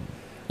room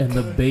and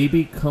the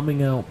baby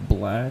coming out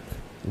black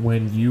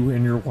when you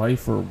and your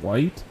wife are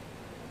white,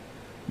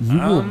 you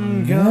will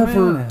I'm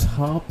never gonna-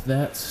 top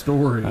that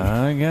story.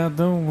 I got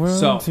the world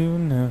So- to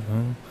know.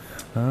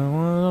 I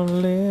wanna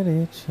let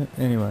it.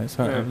 Anyway,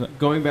 sorry. Yeah,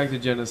 going back to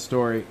Jenna's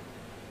story,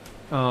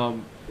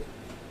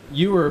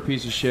 you were a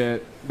piece of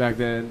shit back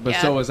then, but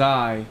Yeah. so was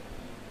I.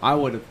 I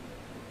would have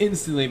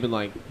instantly been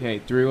like, "Hey,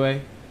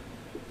 three-way."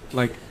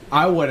 Like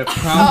I would have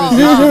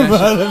probably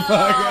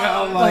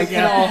like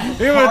in a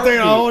You would think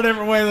a whole heartbeat.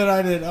 different way than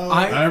I did. Oh,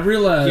 I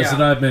realize Yeah.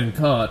 that I've been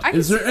caught. I can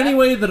Is there see any that.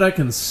 way that I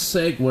can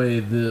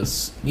segue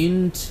this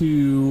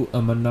into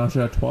a menage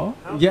a trois?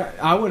 Yeah,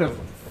 I would have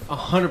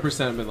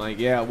 100% been like,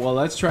 "Yeah, well,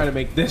 let's try to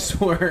make this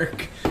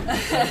work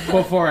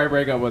before I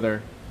break up with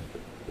her."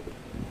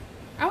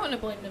 I wouldn't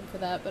have blamed him for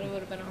that, but it would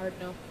have been a hard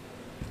no.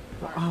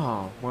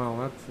 Oh, well,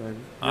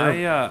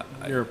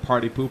 that's you're a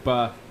party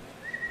poopa.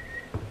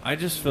 I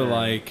just feel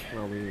like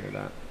Well, we hear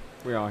that.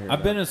 We all hear I've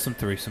that. been in some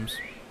threesomes.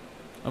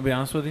 I'll be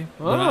honest with you.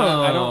 Oh. But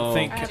I don't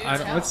think I do I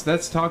don't. too.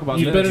 Let's talk about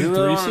You've this. been in You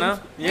really wanna threesomes? know?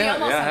 We Yeah,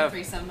 almost yeah, I had a have.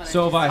 threesome, but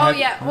So if I Oh had,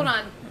 yeah, hold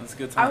on. That's a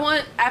good I time.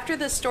 want after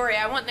this story.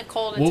 I want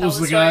Nicole to What tell was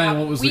the the story. guy how and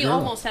what was the we girl?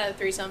 almost had a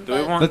threesome, Do we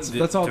but want?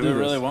 Let's all do do we this.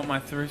 really want my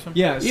threesome?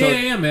 yeah, so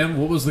Yeah, man.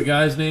 What was the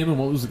guy's name and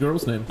what was the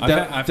girl's name?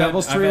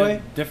 Devil's I've three-way?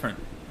 had different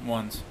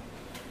ones.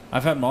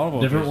 I've had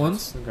multiple Different threesomes.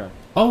 ones? Okay.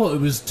 Oh, it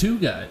was two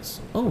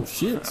guys. Oh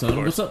shit, son.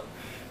 course. What's up?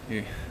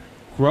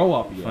 Grow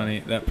up, yeah. Funny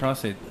that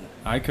prostate.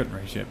 I couldn't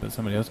reach it, but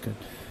somebody else could.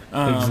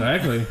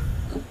 Exactly.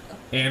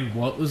 And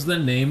what was the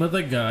name of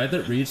the guy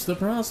that reached the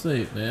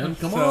prostate, man?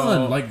 Come So-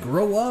 on, like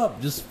grow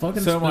up. Just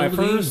fucking So spill my the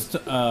beans.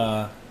 first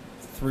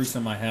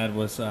threesome I had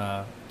was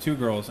two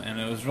girls, and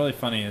it was really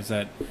funny. Is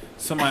that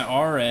so? My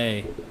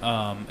RA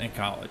in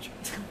college.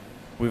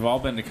 We've all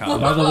been to By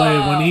college. the way,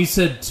 when he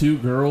said two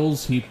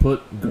girls, he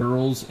put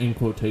girls in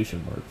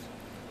quotation marks.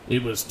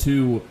 It was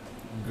two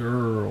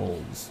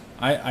girls.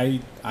 I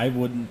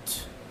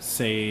wouldn't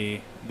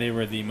say they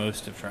were the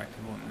most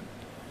attractive women.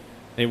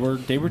 They were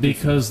decent.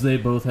 Because they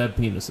both had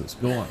penises.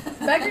 Go on.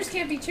 Beggars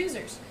can't be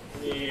choosers.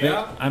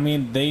 I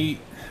mean,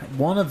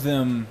 one of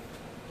them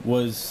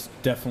was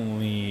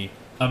definitely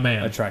A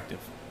man. attractive,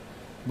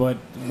 but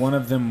one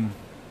of them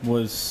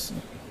was,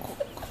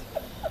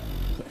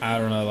 I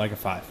don't know, like a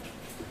 5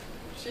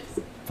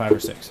 or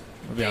 6.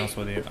 I'll be honest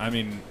with you. I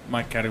mean,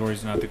 my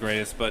category's not the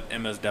greatest, but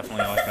Emma's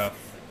definitely like a.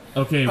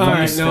 Okay, All let me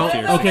right, s- no.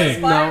 Okay,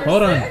 No.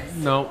 hold on.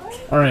 No.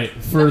 All right,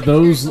 for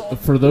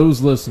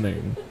those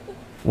listening,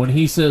 when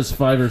he says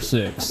 5 or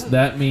 6,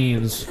 that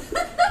means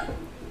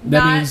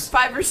not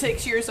 5 or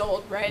 6 years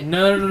old, right?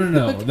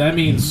 no. That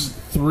means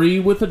 3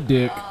 with a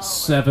dick,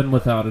 7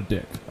 without a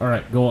dick. All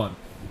right, go on.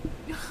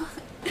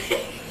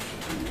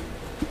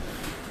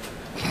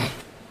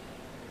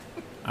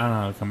 I don't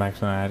know how to come back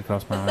to that. I had to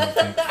cross my mind.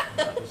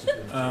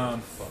 I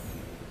think.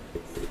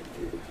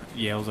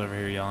 Yale's over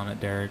here yelling at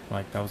Derek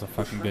like that was a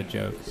fucking good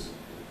joke.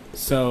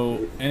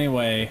 So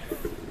anyway,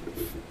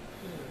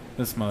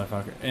 this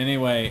motherfucker.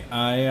 Anyway,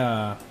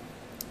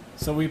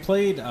 so we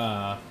played.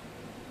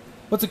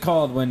 What's it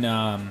called when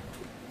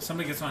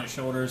somebody gets on your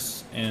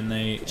shoulders and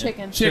they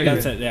Chicken.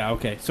 That's it. Yeah.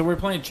 Okay. So we're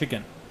playing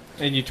chicken.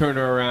 And you turned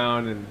her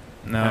around and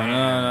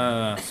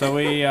No. So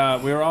we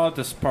were all at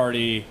this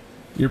party.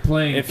 You're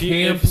playing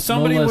camp if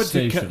somebody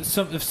molestation.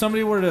 if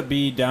somebody were to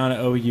be down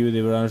at OU,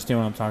 they would understand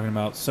what I'm talking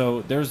about.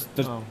 So there's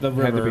the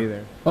river. had to be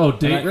there. Oh,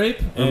 date And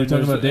rape? Are we and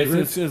talking there's- about date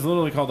rape? It's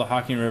literally called the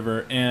Hocking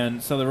River,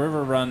 and so the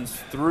river runs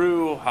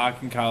through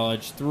Hocking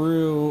College,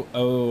 through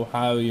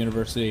Ohio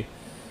University.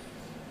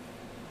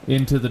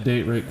 Into the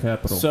date rape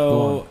capital. Go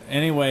So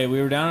anyway,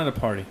 we were down at a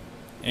party,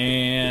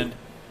 and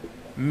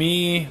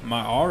me,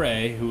 my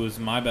RA, who was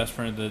my best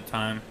friend at the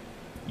time, on.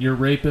 Your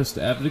rapist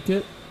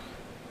advocate?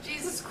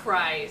 Jesus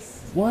Christ.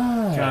 What?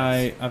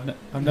 guy, I've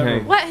never.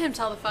 Hey. Let him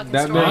tell the fucking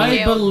That story. man- I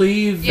Yale.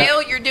 believe that.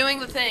 Yale, you're doing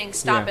the thing.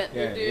 Stop yeah,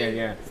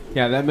 it.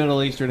 Yeah, that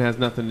Middle Eastern has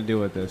nothing to do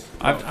with this.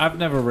 I've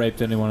never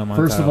raped anyone in my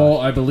First of entire all,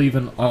 life, I believe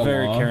in Allah,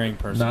 very caring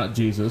person. not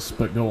Jesus.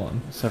 But go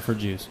on. except for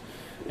Jews.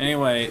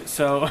 Anyway,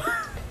 so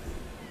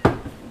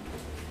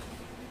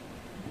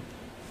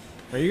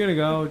Are you gonna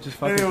go? Just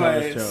fucking tell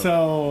anyway, this joke.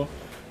 so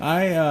I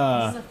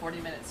This is a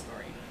 40-minute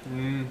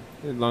story.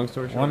 Long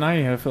story short. well now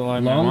you feel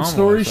like my Long mom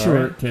story was, all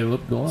short, right?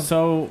 Caleb, go on.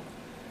 So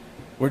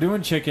we're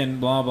doing chicken,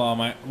 blah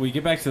blah. We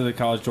get back to the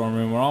college dorm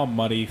room. We're all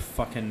muddy,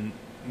 fucking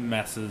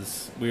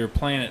messes. We were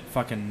playing it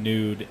fucking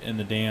nude in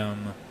the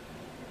damn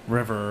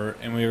river,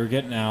 and we were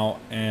getting out,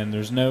 and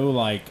there's no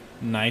like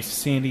nice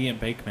sandy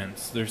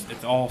embankments.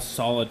 It's all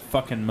solid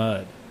fucking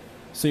mud.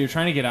 So you're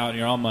trying to get out, and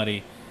you're all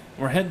muddy.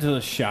 We're heading to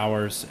the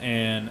showers,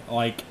 and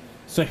like,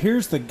 so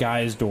here's the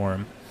guys'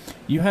 dorm.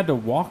 You had to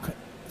walk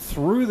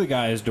through the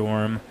guys'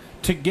 dorm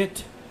to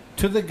get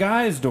to the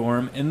guys'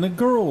 dorm in the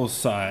girls'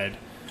 side.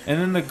 And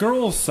then the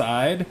girls'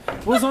 side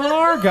was on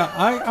our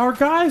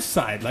guys'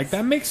 side. Like,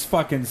 that makes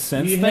fucking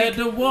sense. You had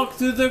to walk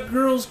through the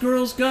girls'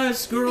 side,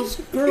 guys.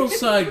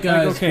 Like,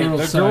 okay, girls'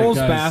 the side, girls'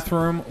 guys.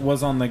 bathroom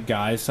was on the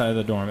guys' side of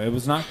the dorm. It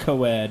was not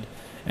co-ed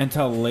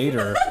until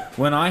later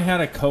when I had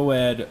a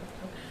co-ed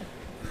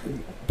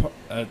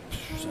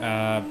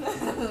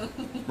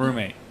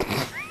roommate.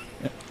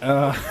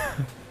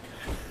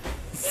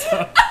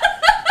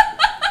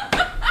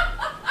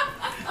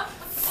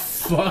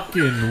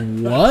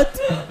 Fucking what?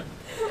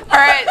 All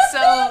right, so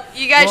go.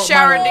 You guys Well,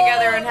 showered my-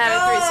 together and had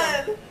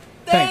a threesome.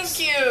 Thanks.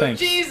 Thank you, Thanks.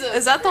 Jesus.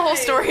 Is that the whole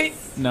story?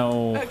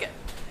 No. Okay.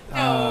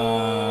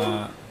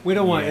 We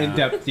don't want Yeah.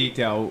 in-depth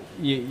detail.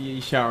 You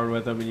showered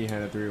with them and you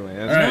had a three-way.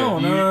 That's All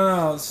right.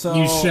 No, no. So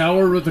You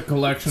shower with a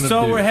collection of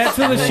So dudes. we head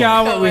to the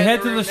shower. We Go head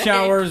in to the the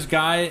showers.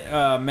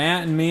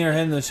 Matt and me are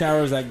heading to the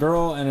showers. That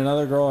girl and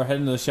another girl are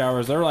heading to the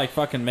showers. They're like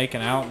fucking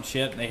making out and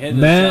shit. They head to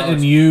the Matt showers.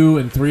 and you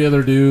and 3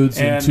 other dudes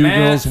and, And 2 Matt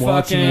girls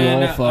watching you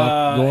all fucking,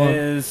 fuck. Go on.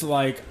 is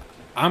like,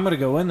 I'm gonna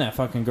go in that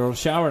fucking girl's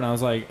shower, and I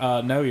was like,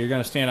 no, you're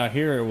gonna stand out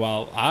here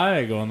while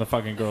I go in the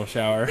fucking girl's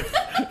shower.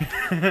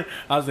 I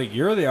was like,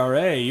 you're the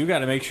RA, you got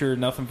to make sure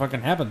nothing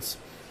fucking happens.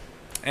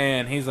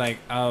 And he's like,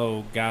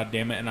 oh god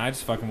damn it, and I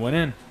just fucking went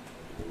in,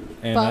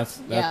 and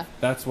Fuck,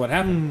 that's what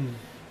happened,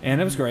 and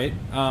it was great.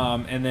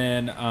 And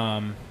then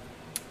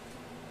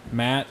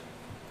Matt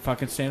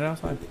fucking standing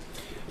outside,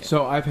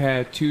 So I've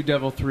had 2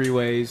 devil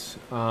three-ways.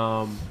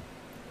 double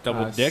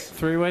Uh, dick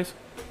 3 ways.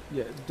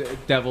 Yeah,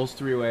 devils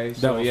three-way.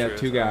 So Devils yeah, three-ways,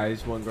 2 right.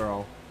 guys, 1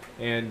 girl,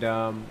 and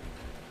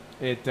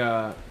it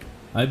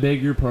I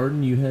beg your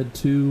pardon, you had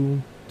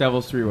 2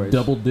 devils three-ways.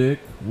 double dick,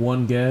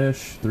 1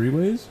 gash, 3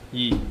 ways?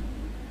 Yee.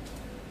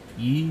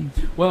 Yee.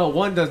 Well,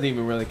 1 doesn't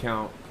even really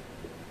count,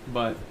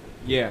 but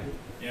yeah.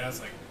 Yeah,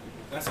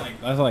 that's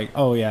like,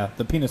 oh yeah,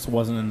 the penis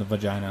wasn't in the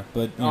vagina,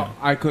 but you know.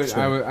 I could.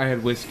 Sure. I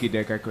had whiskey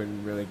dick. I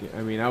couldn't really get.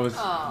 I mean, I was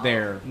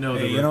there. No, Hey,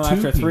 there you were know, 2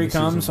 after 3 penises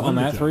comes in on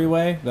one that vagina.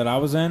 3-way that I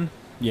was in,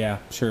 yeah,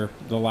 sure,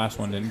 the last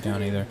one didn't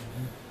count either.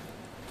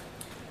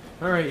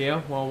 All right,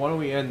 yeah. Well, why don't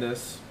we end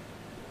this?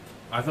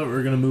 I thought we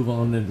were going to move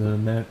on into the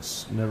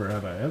next Never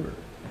Have I Ever.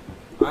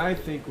 I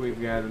think we've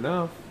got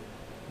enough.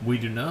 We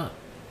do not.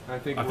 I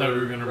think I thought we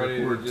were going gonna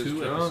to record just 2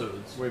 jump.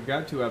 episodes. We've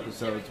got 2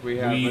 episodes. We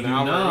have We an do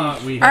hour not.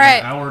 each. We have All right,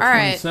 an hour all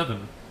right.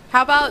 27.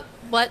 How about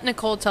let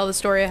Nicole tell the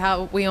story of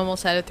how we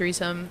almost had a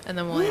threesome, and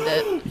then we'll end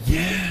it.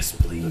 Yes,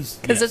 please.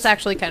 Because Yes. it's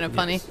actually kind of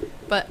funny. Yes.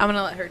 But I'm going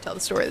to let her tell the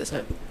story this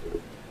time.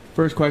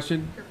 First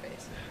question: Her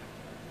face.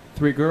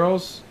 3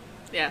 girls.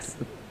 Yes.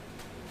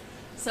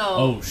 So,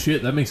 Oh,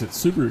 shit. That makes it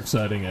super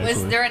exciting, was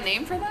actually. there a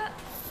name for that?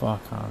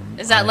 Fuck,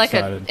 Is that I'm like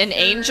excited. an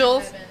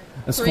angel?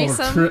 That's called,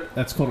 threesome?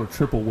 that's called a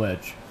triple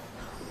wedge.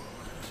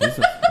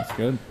 Jesus, that's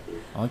good.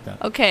 I like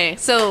that. Okay,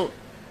 so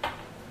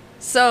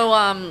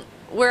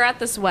we're at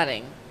this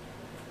wedding,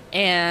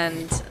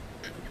 and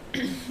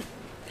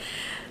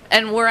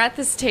and we're at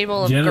this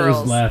table of Jenna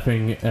girls. is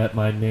laughing at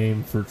my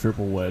name for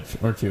triple wedge,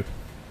 aren't you?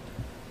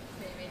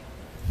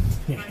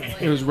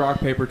 It was rock,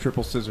 paper,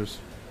 triple scissors.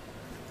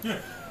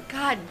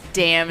 God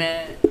damn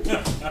it.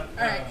 All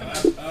right,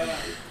 come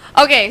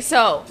on. Okay,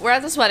 so we're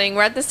at this wedding.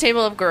 We're at this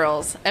table of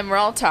girls, and we're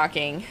all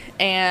talking,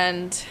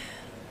 and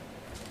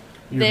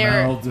Your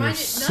They're- mouths are Mind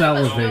you, none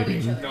of us know each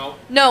salivating. other. No.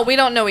 no, we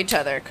don't know each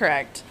other,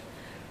 correct?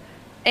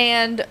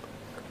 And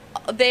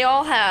they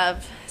all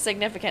have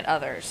significant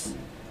others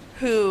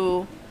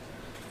who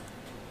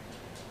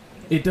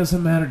It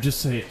doesn't matter. Just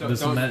say it.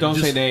 Doesn't Don't, matter. don't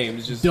Just say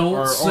names. Just Don't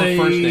or say.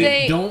 first name.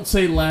 They- Don't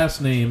say last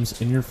names,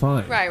 and you're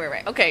fine.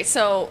 Right. Okay,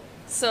 so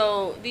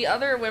the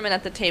other women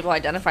at the table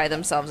identify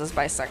themselves as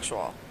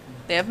bisexual.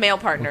 They have male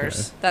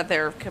partners that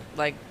they're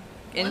like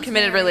in One's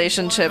committed married,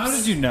 relationships. How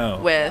did you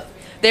know? With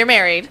they're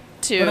married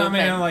to. But I mean,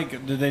 men.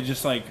 like, did they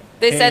just like?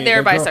 They said hey, they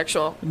were the girl-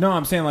 bisexual. No,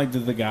 I'm saying like,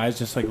 did the guys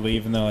just like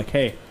leave and they're like,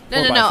 hey,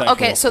 No, we're no, no. bisexual.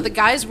 Okay, so the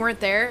guys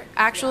weren't there.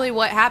 Actually,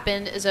 what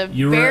happened is a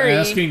You were very,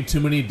 asking too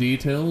many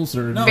details,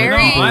 or no,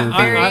 very- no,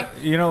 very-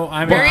 you know,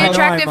 I mean, very I know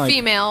attractive I'm, like,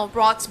 female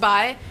walks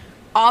by.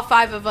 All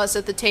 5 of us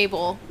at the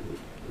table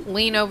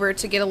lean over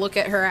to get a look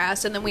at her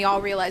ass, and then we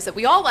all realize that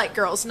we all like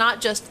girls, not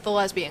just the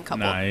lesbian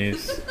couple.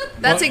 Nice,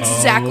 That's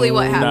exactly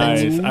what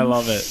happened. nice. I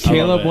love it. I love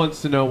Caleb it.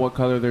 wants to know what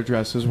color their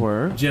dresses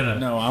were. Jenna.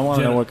 No, I wanna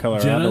know Jenna- what color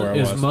her Jenna, underwear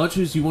as was. much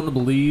as you want to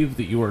believe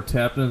that you are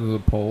tapped into the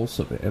pulse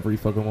of every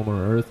fucking woman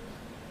on earth,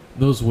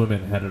 those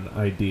women had an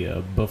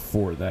idea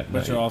before that But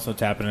night. you're also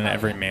tapping in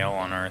every male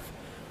on earth.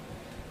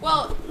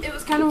 Well, it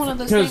was kind of one of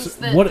those things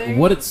Because that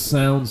what it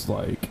sounds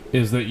like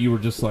is that you were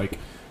just like,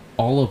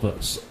 all of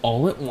us,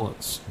 all at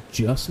once,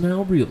 just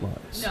now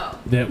realize No.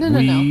 that No, no,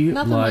 we no.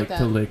 Nothing like like that.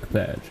 to lick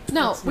vag.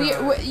 No, It's we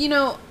not. you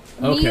know,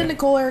 me Okay. and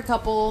Nicole are a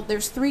couple.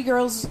 There's 3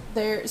 girls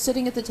there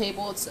sitting at the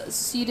table. It's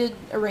seated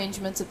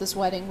arrangements at this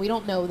wedding. We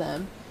don't know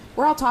them.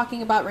 We're all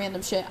talking about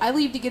random shit. I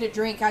leave to get a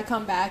drink. I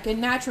come back,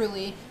 and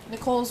naturally,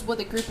 Nicole's with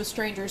a group of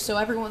strangers, so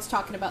everyone's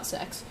talking about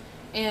sex.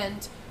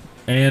 And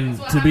And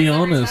what to be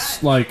happens every honest,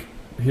 time. like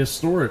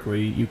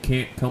historically, you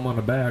can't come on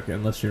a back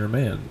unless you're a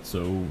man.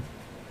 So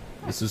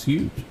this is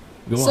huge.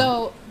 Go on.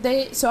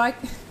 so I.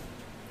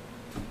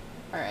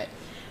 All right.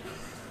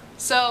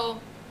 So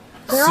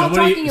They're all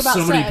talking about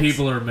so many sex.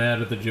 people are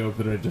mad at the joke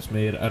that I just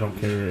made. I don't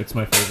care. It's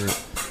my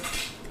favorite.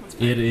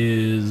 It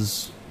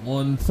is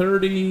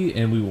 1:30,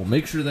 and we will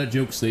make sure that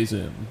joke stays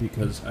in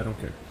because I don't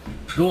care.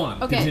 Go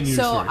on. Okay, Continue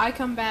so your story. I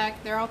come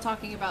back. They're all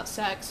talking about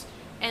sex,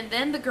 and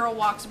then the girl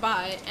walks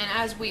by, and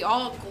as we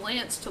all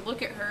glance to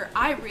look at her,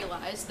 I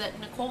realize that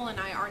Nicole and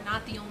I are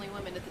not the only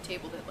women at the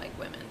table that like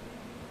women.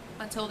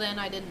 Until then,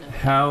 I didn't know.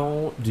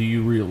 How do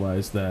you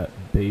realize that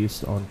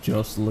based on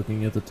just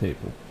looking at the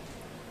table?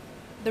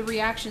 the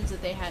reactions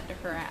that they had to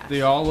her ass.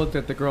 They all looked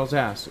at the girl's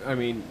ass. I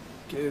mean,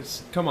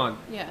 come on,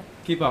 Yeah.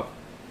 keep up.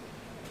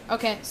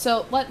 Okay,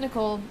 so let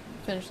Nicole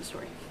finish the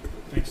story.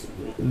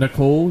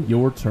 Nicole,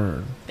 your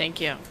turn.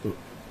 Thank you.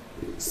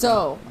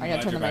 So, I gotta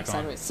Glad turn the you're mic back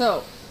on. sideways.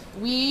 So,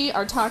 we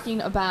are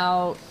talking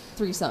about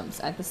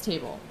threesomes at this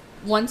table.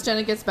 Once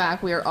Jenna gets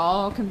back, we are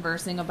all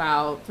conversing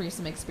about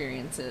threesome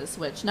experiences,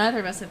 which neither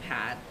of us have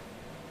had.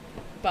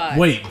 But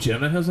Wait,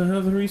 Jenna hasn't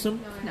had a threesome?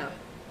 no.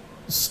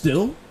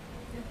 Still?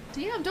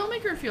 Damn, don't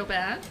make her feel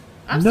bad.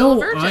 I'm still a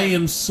No, virgin. I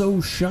am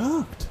so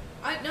shocked.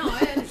 I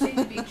understand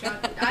you being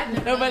shocked. I've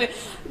never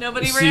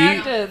Nobody See?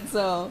 reacted,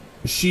 so.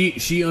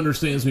 She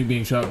understands me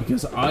being shocked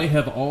because I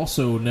have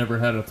also never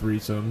had a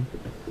threesome.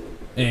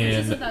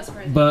 isn't And that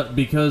surprising. but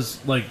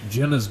because like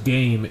Jenna's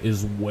game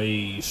is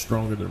way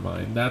stronger than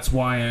mine. That's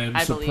why I'm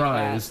I believe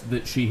surprised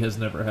that she has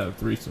never had a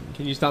threesome.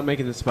 Can you stop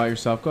making this about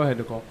yourself? Go ahead,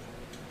 Nicole.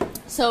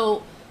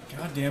 So,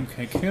 Goddamn,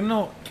 can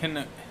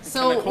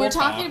So Nicole we're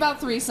talking talk? about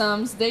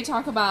threesomes. They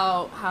talk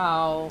about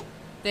how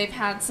they've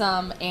had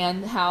some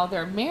and how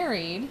they're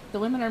married. The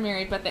women are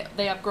married, but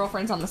they have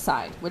girlfriends on the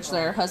side, which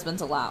their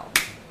husbands allow,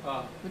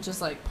 which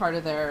is like part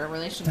of their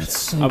relationship. That's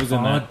so I was in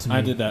odd that. to me.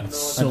 I did that.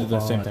 So I did the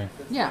same odd. thing.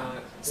 Yeah.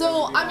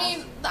 So I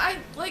mean, I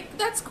like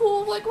that's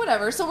cool. Like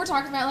whatever. So we're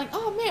talking about like,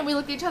 oh man, we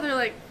look at each other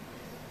like,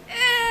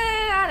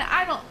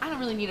 I don't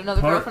really need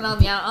another girlfriend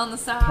on the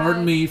side.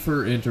 Pardon me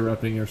for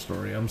interrupting your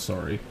story. I'm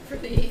sorry. For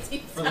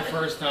the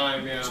first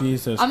time, yeah.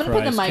 Jesus I'm gonna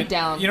put the Christ. mic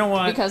down. You know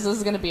what? Because this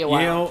is gonna be a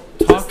while. Yale,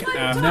 talk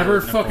after Never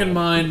Nicole. fucking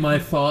mind my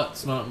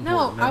thoughts. Not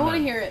important. No, I Never want to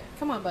mind. hear it.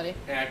 Come on, buddy.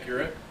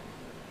 Accurate.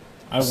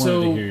 I wanted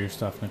So- to hear your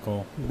stuff,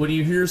 Nicole. When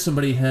you hear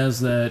somebody has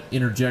that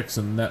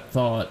interjection, that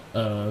thought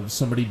of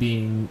somebody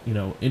being,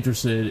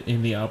 interested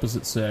in the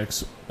opposite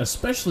sex,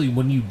 especially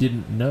when you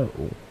didn't know,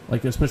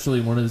 like especially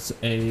when it's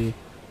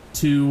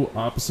two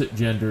opposite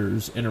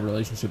genders in a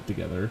relationship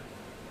together,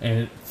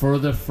 and for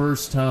the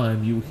first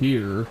time you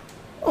hear,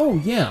 oh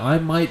yeah, I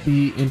might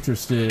be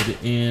interested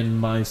in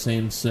my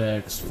same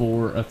sex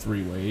for a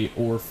three-way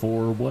or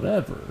for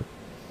whatever.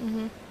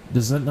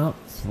 Does that not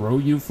throw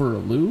you for a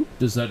loop?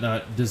 Does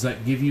that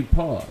give you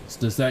pause?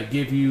 Does that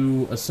give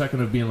you a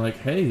second of being like,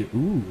 hey,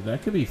 ooh,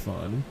 that could be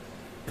fun?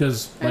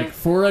 Because, like,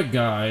 for a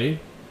guy,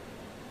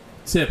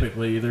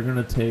 typically, they're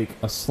going to take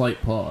a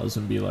slight pause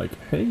and be like,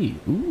 hey,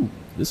 ooh,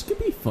 this could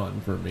be fun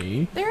for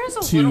me. There is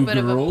a Two little bit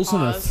of a girls in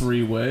a pause.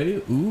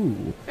 three-way,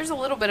 ooh. There's a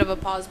little bit of a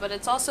pause, but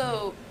it's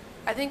also,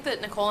 I think that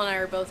Nicole and I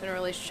are both in a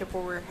relationship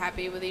where we're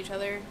happy with each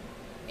other,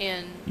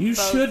 and You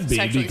both should be,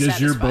 sexually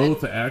because you're satisfied.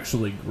 both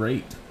actually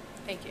great.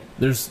 Thank you.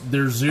 There's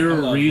I zero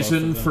love both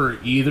reason of them. for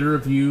either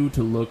of you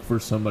to look for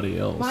somebody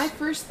else. My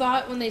first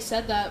thought when they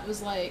said that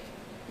was like,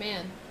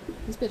 man,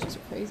 these bitches are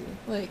crazy.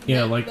 Like,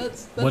 Yeah, man, like,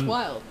 that's when-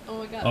 wild. Oh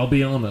my god. I'll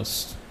be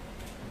honest.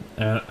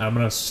 I'm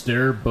going to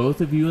stare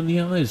both of you in the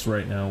eyes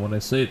right now when I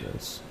say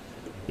this.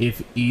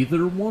 If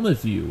either one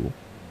of you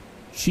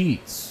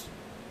cheats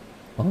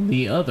on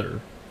the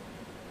other,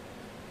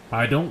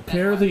 I don't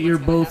care that you're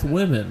both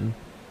women.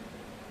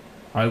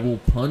 I will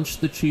punch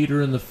the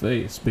cheater in the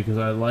face because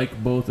I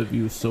like both of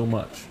you so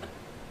much.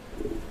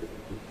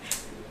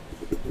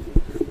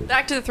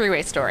 Back to the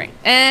three-way story.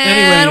 And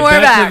Anyway,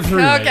 we're back to back. the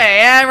three-way. Okay,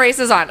 and race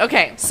is on.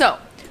 Okay, so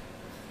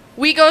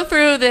we go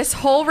through this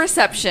whole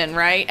reception,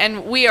 right?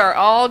 And we are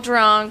all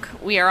drunk.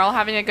 We are all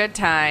having a good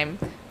time.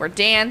 We're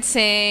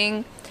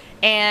dancing.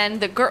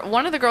 And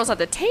one of the girls at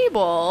the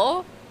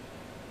table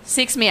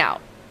seeks me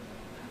out.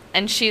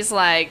 And she's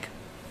like,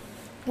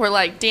 we're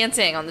like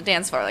dancing on the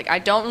dance floor. Like, I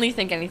don't really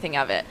think anything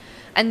of it.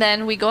 And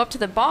then we go up to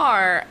the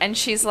bar and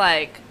she's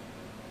like,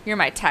 you're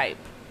my type.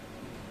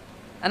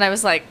 And I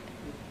was like,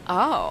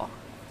 oh.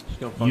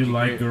 You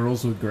like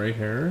girls with gray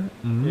hair?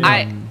 Mm.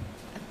 I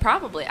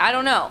probably. I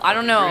don't know.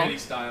 Granny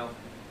style.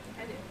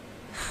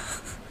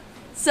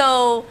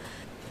 So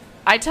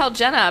I tell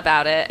Jenna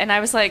about it and I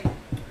was like,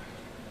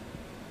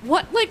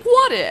 what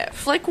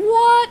if? Like,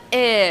 what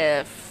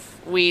if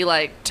we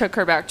like took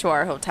her back to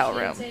our hotel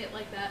room? Say it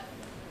like that.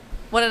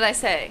 What did I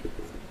say?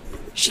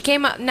 She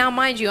came up. Now,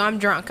 mind you, I'm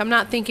drunk. I'm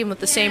not thinking with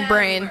the same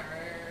brain.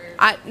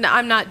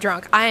 I'm not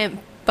drunk. I am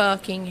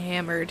fucking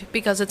hammered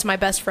because it's my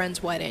best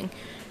friend's wedding.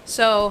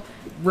 So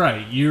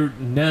Right, you're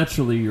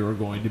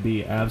going to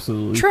be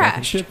absolutely fucking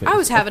trash. shit-faced. I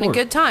was Of having a course.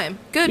 good time.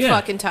 Good Yeah.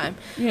 fucking time.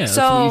 Yeah, that's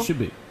so what you should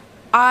be.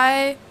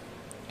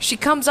 she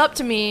comes up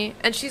to me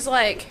and she's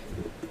like,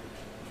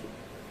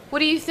 what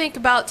do you think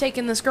about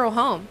taking this girl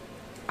home?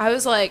 I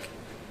was like,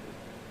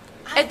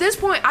 at this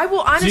point, I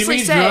will Do you honestly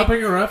mean say,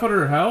 dropping her off at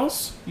her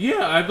house?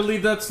 Yeah, I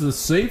believe that's the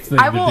safe thing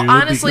I to will do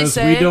honestly because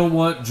say- we don't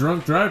want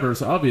drunk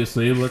drivers.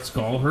 Obviously, let's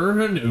call her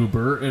an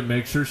Uber and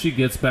make sure she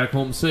gets back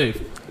home safe.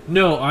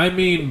 No, I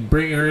mean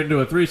bring her into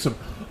a threesome.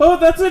 Oh,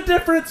 that's a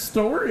different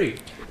story.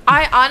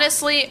 I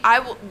honestly, I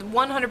will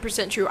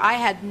 100% true. I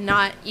had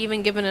not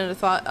even given it a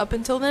thought up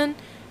until then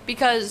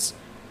because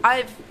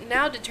I've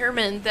now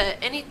determined that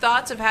any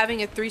thoughts of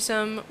having a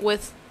threesome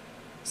with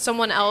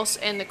someone else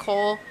and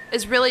Nicole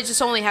is really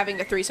just only having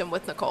a threesome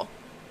with Nicole.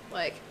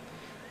 Like,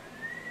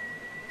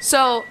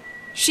 so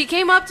she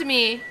came up to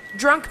me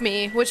drunk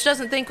me, which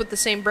doesn't think with the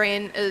same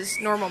brain as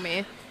normal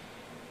me,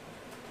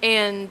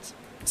 and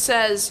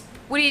says,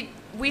 what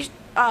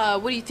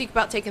do you think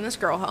about taking this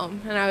girl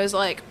home? And I was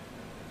like,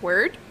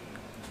 word,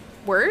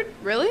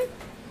 really?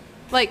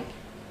 Like,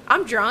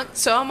 I'm drunk,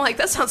 so I'm like,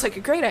 that sounds like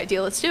a great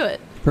idea. Let's do it.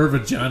 Her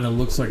vagina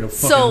looks like a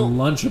fucking So,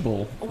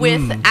 Lunchable.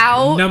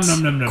 Without Nom, nom,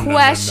 nom, nom, nom, nom,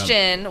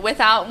 question,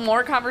 without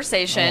more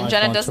conversation, I like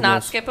Jenna does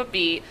not Lunchables. skip a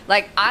beat.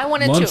 Like, I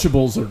wanted to.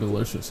 Lunchables are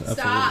delicious.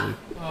 Absolutely.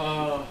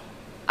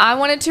 I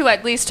wanted to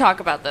at least talk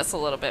about this a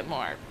little bit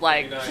more.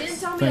 Like, She didn't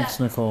tell me Thanks,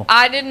 that. Nicole.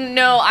 I didn't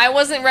know. I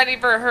wasn't ready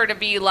for her to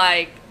be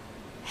like,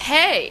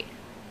 "Hey,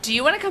 do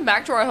you want to come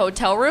back to our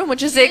hotel room?"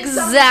 Which is didn't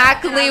tell me that, and I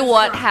exactly was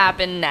what drunk.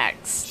 happened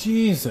next.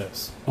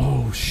 Jesus.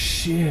 Oh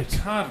shit.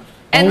 God.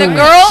 And Oh, the yeah.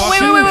 girl,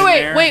 Fucking in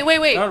there. wait. That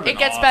would've It been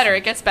gets awesome. better.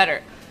 It gets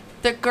better.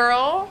 The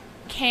girl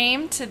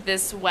came to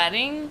this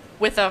wedding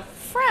with a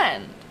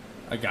friend.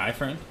 A guy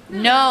friend?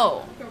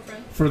 No,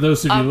 Girlfriend. For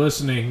those of you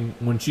listening,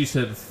 when she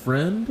said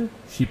friend,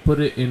 she put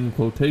it in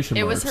quotation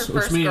It marks, was her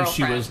which first means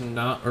she girlfriend. was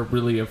not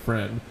really a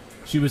friend.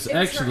 She was It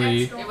was her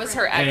actually ex-girlfriend. it was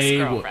her a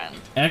ex-girlfriend.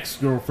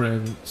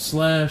 ex-girlfriend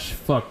slash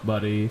fuck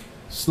buddy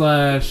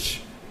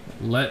slash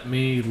let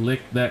me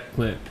lick that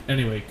clit.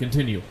 Anyway,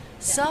 continue.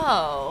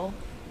 So,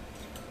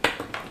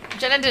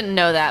 Jenna didn't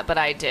know that, but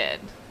I did.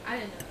 I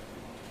didn't know.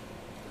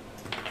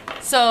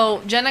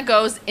 So Jenna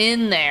goes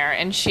in there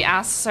and she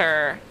asks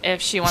her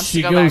if she wants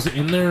She to go goes back.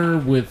 in there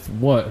with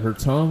what? Her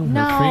tongue? Her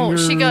No,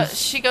 fingers?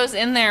 she goes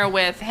in there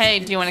with, "Hey,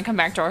 do you want to come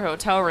back to our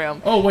hotel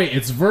room?" Oh wait,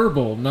 it's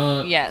verbal,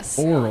 not Yes.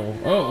 oral.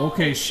 Oh,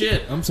 okay,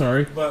 shit. I'm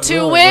sorry.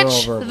 To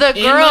which the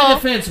In my girl,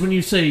 defense, when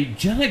you say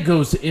Jenna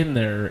goes in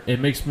there, it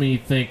makes me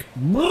think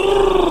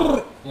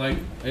like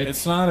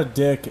It's not a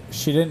dick.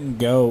 She didn't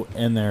go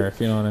in there, if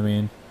you know what I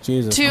mean.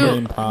 Jesus, To-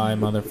 cream pie,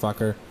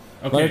 motherfucker.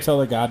 Let her okay. tell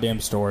the goddamn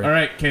story. All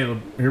right,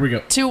 Caleb. Here we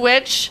go. to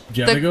which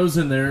Jenna the, goes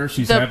in there.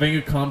 She's the- having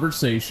a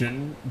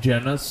conversation.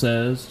 Jenna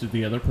says to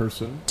the other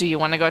person, "Do you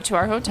want to go to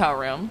our hotel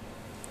room?"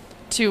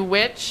 To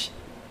which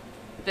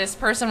this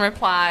person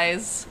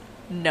replies,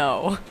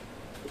 "No."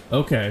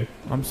 "Okay."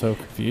 I'm so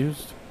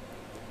confused.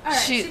 All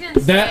right, She- she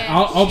didn't That say.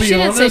 I'll be She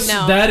didn't say honest.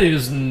 no. That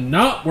is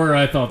not where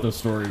I thought the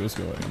story was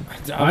going.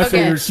 I was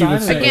figured she would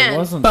excited say, it Again.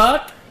 wasn't.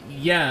 "Fuck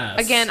yes."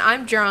 Again,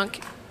 I'm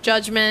drunk.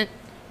 Judgment,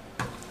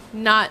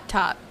 not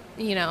top,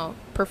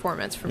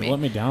 performance for You me. let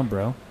me down,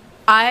 bro.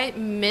 I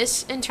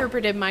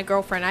misinterpreted my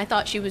girlfriend. I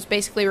thought she was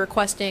basically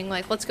requesting,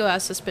 like, let's go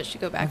ask this bitch to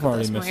go back I've with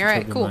already us. I'm like, all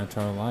right, misinterpreted cool. my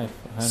entire life.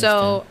 I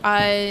So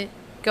I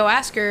go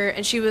ask her,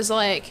 and she was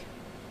like,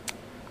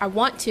 I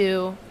want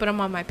to, but I'm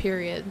on my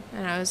period.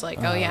 And I was like,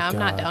 oh, Oh, yeah, I'm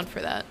not God. down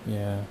for that.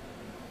 understand.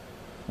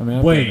 Yeah. I mean,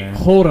 I've Wait, been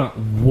there. hold on.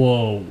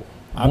 Whoa.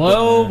 I've been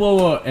Whoa, there. whoa,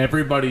 whoa.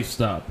 Everybody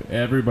stop.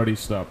 Everybody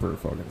stop for a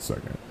fucking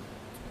second.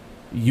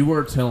 You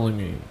are telling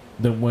me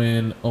that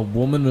when a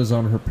woman is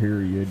on her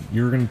period,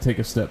 you're going to take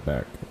a step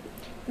back.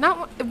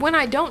 Not when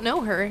I don't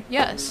know her,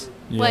 yes.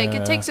 Like,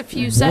 Yeah. it takes a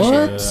few What?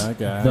 sessions. Yeah, I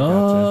gotcha.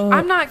 The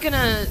I'm not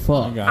gonna.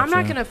 fuck? I I'm not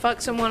gotcha. gonna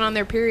fuck someone on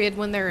their period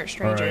when they're a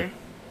stranger.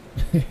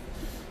 right.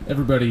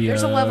 Everybody,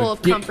 There's a level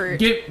of comfort.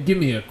 Give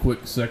me a quick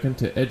second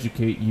to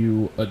educate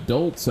you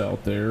adults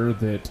out there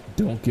that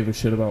don't give a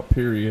shit about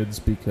periods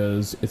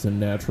because it's a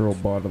natural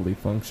bodily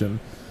function.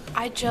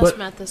 I just But-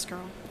 met this girl.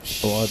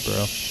 Blood,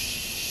 bro.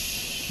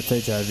 It's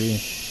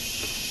HIV.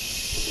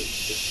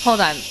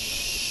 Hold on.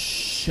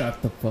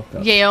 Shut the fuck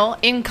up. Yale,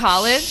 in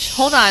college,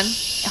 hold on.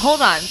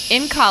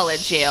 In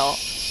college, Yale,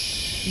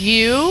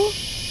 you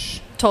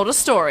told a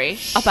story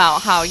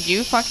about how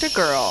you fucked a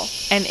girl,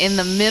 and in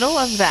the middle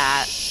of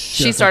that,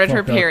 she Shut the started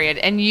her fuck up. period,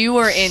 and you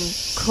were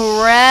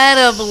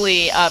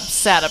incredibly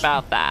upset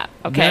about that.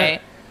 Okay,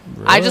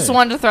 I just Really?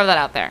 wanted to throw that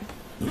out there.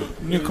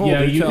 Nicole,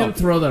 Yeah, do you tell. can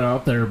throw that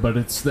out there, but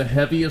it's the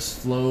heaviest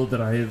flow that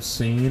I have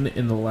seen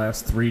in the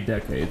last 3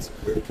 decades.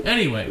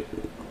 Anyway,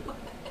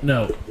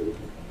 no.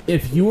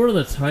 If you are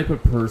the type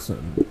of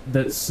person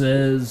that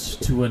says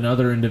to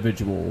another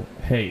individual,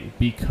 hey,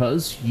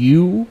 because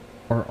you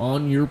are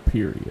on your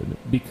period,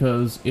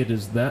 because it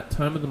is that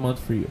time of the month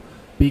for you,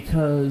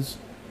 because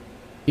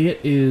it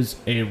is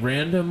a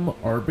random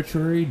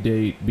arbitrary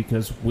date,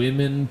 because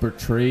women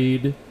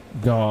betrayed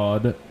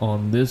God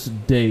on this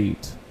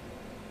date,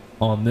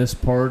 on this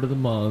part of the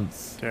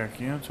month, Derek,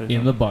 you answer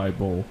in the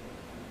Bible,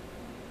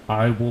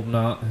 I will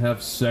not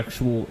have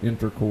sexual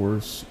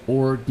intercourse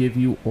or give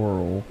you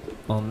oral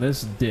on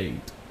this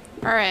date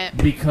All right.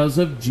 because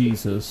of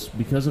Jesus,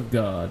 because of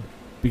God,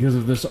 because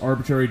of this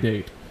arbitrary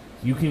date.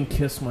 You can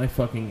kiss my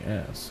fucking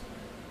ass.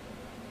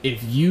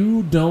 If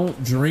you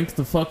don't drink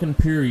the fucking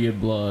period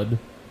blood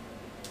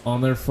on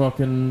their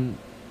fucking...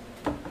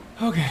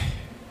 Okay.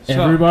 So,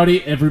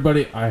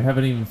 Everybody, I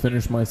haven't even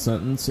finished my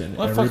sentence, and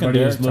Let fucking everybody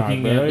is Derek talk,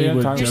 looking bro. at You me don't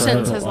with talk Your about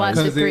sentence it. has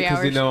lasted because 3 they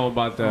hours. know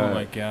about the Oh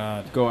my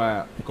god. go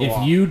Go If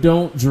off. you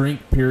don't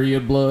drink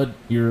period blood,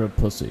 you're a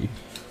pussy.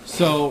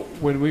 So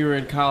when we were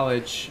in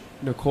college,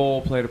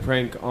 Nicole played a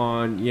prank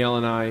on Yale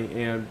and I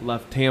and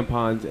left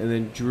tampons and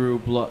then drew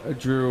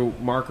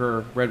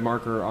red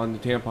marker on the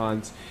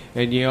tampons,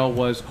 and Yale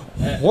was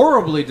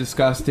horribly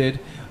disgusted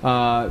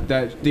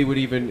that they would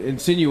even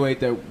insinuate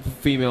that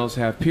females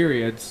have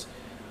periods.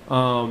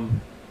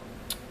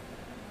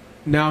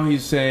 Now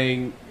he's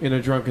saying in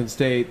a drunken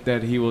state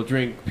that he will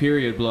drink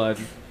period blood,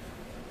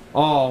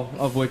 all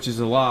of which is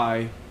a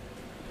lie,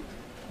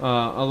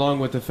 along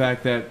with the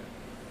fact that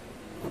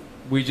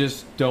we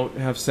just don't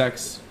have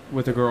sex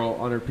with a girl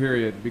on her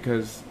period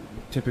because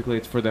typically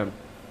it's for them.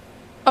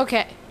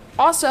 Okay.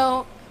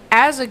 Also,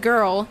 as a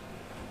girl,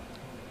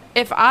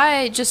 if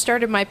I just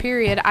started my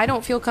period, I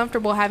don't feel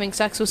comfortable having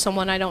sex with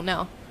someone I don't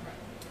know.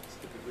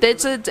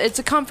 It's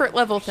a comfort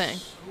level thing.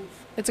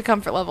 It's a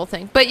comfort level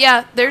thing. But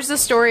yeah, there's the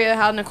story of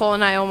how Nicole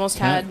and I almost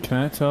had Can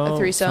I tell a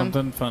threesome.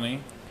 something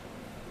funny?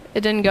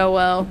 It didn't go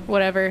well.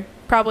 Whatever.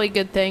 Probably a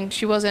good thing.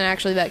 She wasn't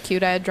actually that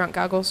cute. I had drunk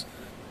goggles.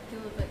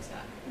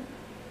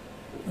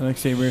 The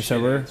next day we were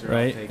sober,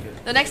 right?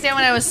 The next day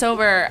when I was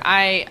sober,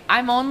 I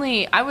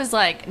was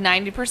like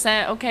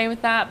 90% okay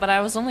with that, but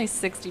I was only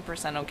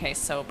 60% okay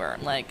sober.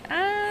 Like,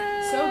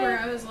 Sober,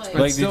 I was like...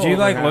 Like, did you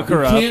like look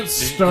her up? Can't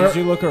start.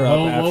 Did you look her up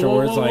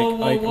afterwards?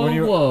 Like when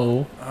you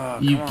whoa.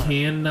 You come on.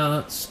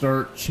 cannot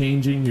start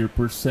changing your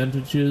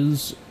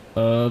percentages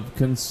of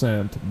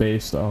consent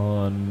based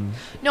on.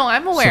 No,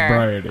 I'm aware.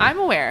 Sobriety. I'm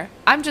aware.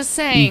 I'm just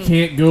saying. You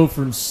can't go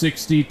from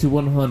 60 to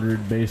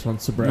 100 based on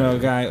sobriety. No,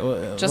 guy.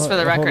 Just for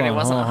the record, it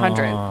wasn't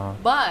 100.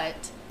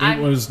 But It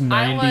was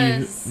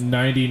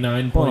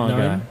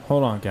 99.9.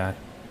 Hold on, guy.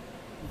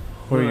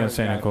 What are you gonna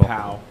say, Guy, Nicole?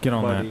 pal, Get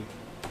on buddy,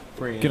 that.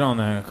 friend. Get on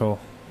that, Nicole.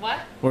 What?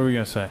 What were you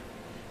gonna say?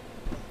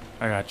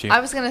 I got you. I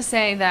was gonna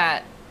say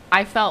that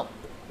I felt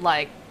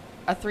like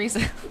a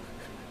threesome.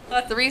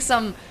 A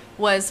threesome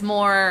was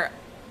more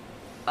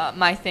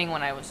my thing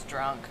when I was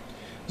drunk.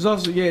 It's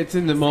also it's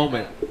in the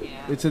moment. Yeah.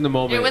 It's in the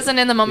moment. It wasn't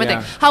in the moment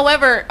Yeah. thing.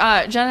 However,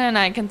 Jenna and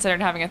I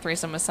considered having a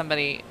threesome with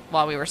somebody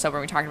while we were sober.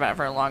 We talked about it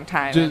for a long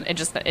time, and we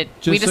just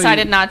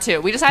decided so not to.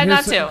 We decided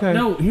not to. Okay.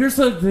 No, here's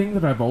the thing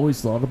that I've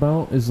always thought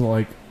about is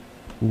like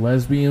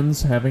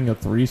lesbians having a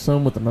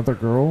threesome with another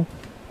girl.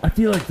 I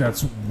feel like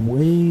that's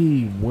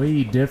way,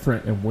 way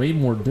different and way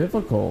more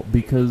difficult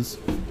because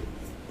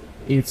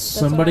it's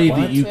somebody what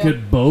I that you thought, too.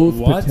 could both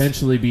What?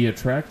 potentially be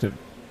attracted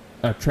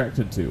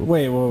to.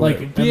 Wait.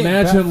 Like,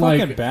 imagine, fucking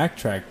like-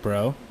 backtrack,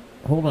 bro.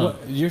 Hold on.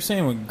 What, you're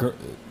saying when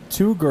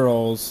two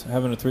girls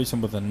having a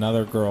threesome with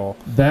another girl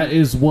That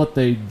is what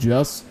they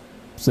just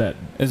said.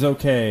 is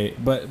okay,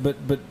 but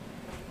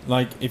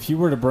like if you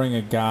were to bring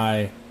a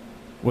guy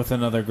with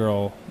another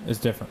girl, is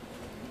different.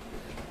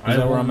 I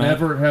that where will I'm at?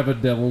 never have a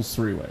devil's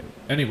three-way.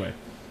 Anyway,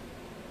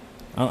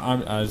 I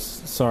was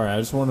sorry. I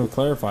just wanted to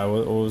clarify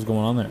what was going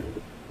on there.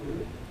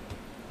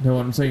 no,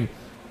 I'm saying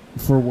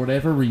for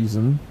whatever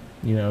reason,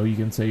 you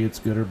can say it's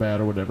good or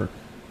bad or whatever.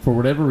 For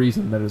whatever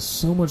reason, that is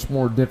so much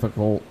more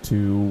difficult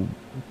to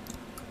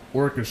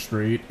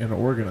orchestrate and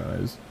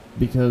organize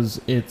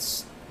because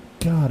it's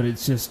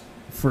just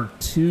for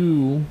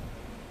two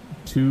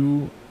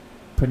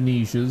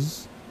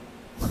panisias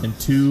and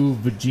two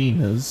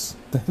vaginas.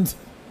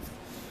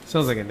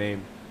 Sounds like a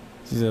name.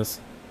 Jesus.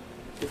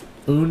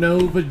 Uno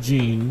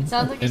vagine.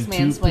 Sounds like he's and two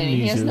mansplaining.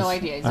 He has panisias. no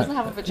idea. He doesn't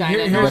have a vagina,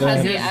 Here- nor here's-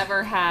 has he here's-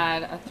 ever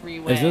had a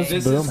three-way. Is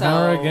this This Boomhauer is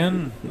so-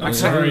 again? I'm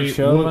Is there a sorry,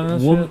 show on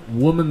this shit?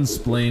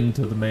 woman-splained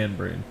to the man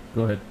brain.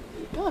 Go ahead.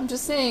 No, I'm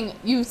just saying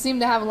you seem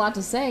to have a lot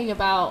to say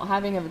about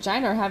having a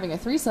vagina or having a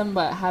threesome,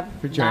 but have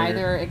Vagina.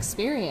 neither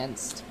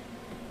experienced.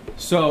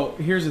 So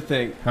here's the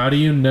thing. How do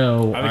you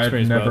know I've I've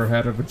experienced never both.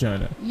 had a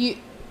vagina? You,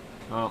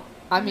 Oh,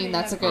 I mean,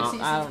 that's a good. Pussy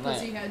I since don't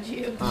pussy know. had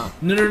you.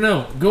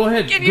 No. Go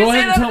ahead. Can you Go say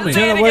ahead and that tell to me. say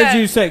Jenna, it what did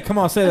again? you say? Come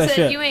on, say I that said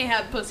shit. you ain't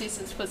had pussy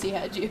since pussy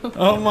had you.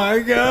 Oh my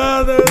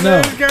God! There's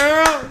No. this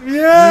girl.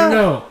 Yeah.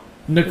 No.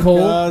 Nicole,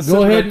 God, sit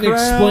go in ahead the and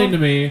crown. explain to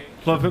me.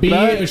 Flip it Be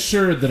back.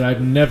 assured that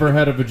I've never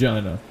had a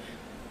vagina.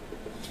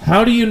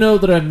 How do you know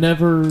that I've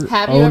never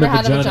Have you owned ever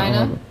had a vagina?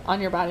 vagina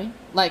on your body?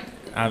 Like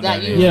I've that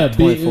never you? either. Yeah,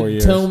 24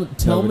 years, tell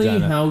no me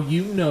vagina. how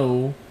you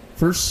know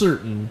for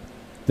certain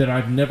that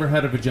I've never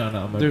had a vagina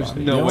on my there's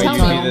body. no way Tell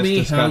you me. can Tell be me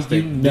this how you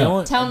disgusting. The know.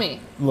 only- Tell me.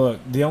 Look,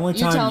 the only You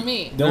time tell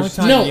me. The only There's-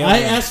 time No, you I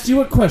ever- asked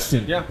you a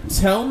question. Yeah.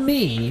 Tell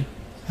me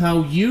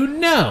how you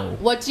know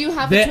What do you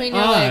have that between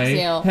your I legs,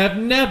 Neil? have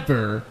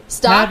never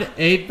Stop. had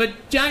a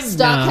vagina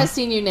Stop has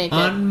seen you naked.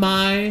 on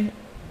my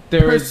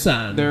There is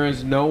person. there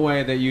is no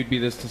way that you'd be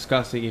this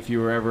disgusting if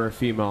you were ever a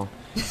female.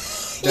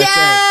 That's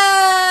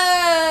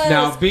Yes.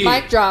 Now, B.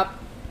 Mic drop.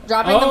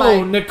 Dropping the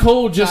Oh, mic.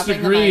 Nicole just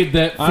Dropping the agreed mic.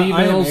 that I am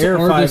females air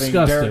are fiving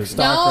Derek disgusting.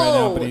 Stock right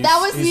now, but he's- that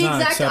was he's the not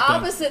exact accepting.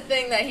 opposite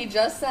thing that he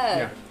just said.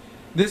 Yeah.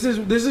 This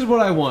is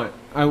what I want.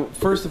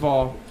 First of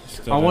all,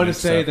 Still I want to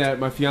don't say accept. that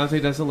my fiance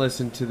doesn't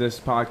listen to this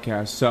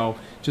podcast, so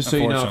just so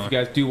you know, if you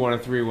Unfortunately. guys do want a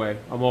three-way,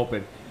 I'm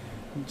open.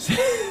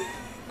 Second,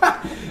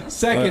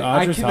 But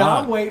I Audra's cannot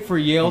hot. wait for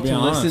Yale I'll be to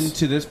honest. listen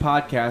to this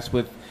podcast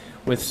with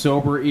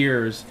sober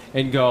ears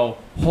and go,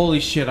 "Holy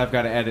shit! I've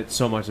got to edit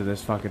so much of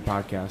this fucking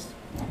podcast."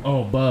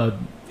 Oh, bud.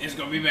 It's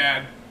gonna be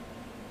bad.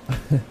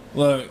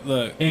 Look.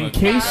 In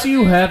case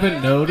you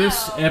haven't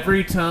noticed,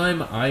 every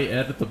time I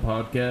edit the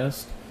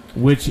podcast,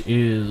 which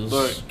is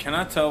Look, can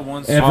I tell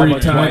one every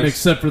story? time twice.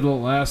 except for the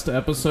last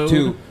episode.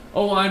 2.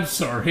 Oh, I'm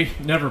sorry.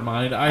 Never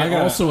mind. I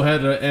gotta- also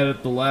had to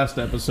edit the last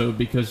episode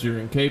because you're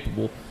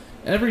incapable.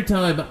 Every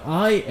time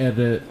I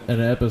edit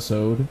an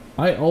episode,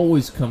 I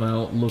always come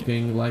out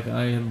looking like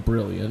I am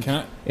brilliant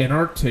Can and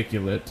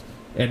articulate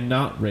and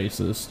not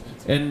racist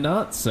and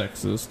not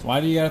sexist. Why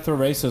do you gotta throw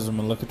racism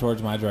and look it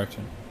towards my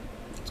direction?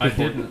 I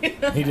didn't.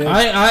 He did.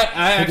 I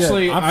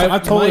actually,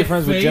 I'm totally my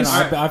friends with face-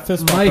 Jenna. I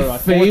fist bumped My her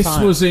like 4 face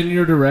times. was in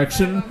your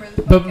direction,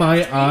 but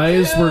my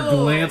eyes were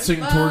glancing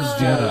towards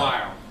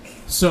Jenna.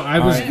 So I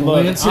was All right,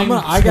 look, glancing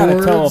I gotta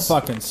tell a towards-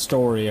 fucking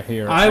story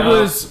here. I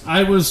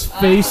was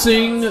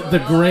facing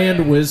the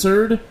Grand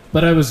Wizard,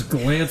 but I was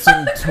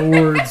glancing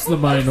towards the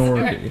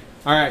minority.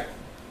 All right.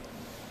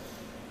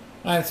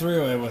 I had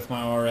three-way with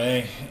my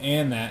RA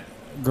and that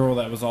girl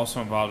that was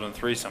also involved in the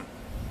threesome.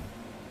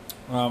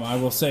 I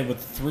will say with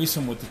the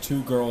threesome with the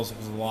 2 girls, it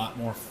was a lot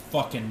more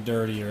fucking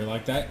dirtier.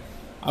 Like that,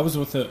 I was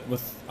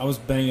I was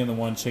banging the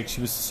one chick. She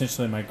was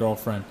essentially my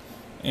girlfriend,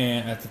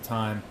 and at the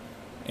time,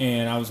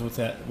 and I was with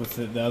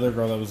the other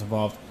girl that was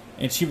involved,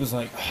 and she was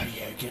like, "Oh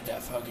yeah, get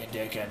that fucking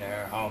dick in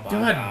there." Oh my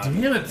god! God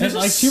damn it! This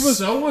And, is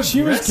so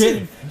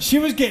aggressive. she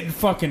was getting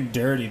fucking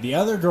dirty. The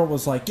other girl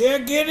was like, "Yeah,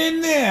 get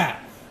in there."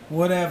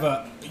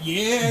 Whatever.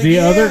 Yeah. The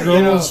yeah, other girl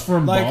you know, was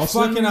from like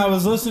Boston? fucking I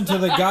was listening to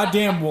the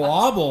goddamn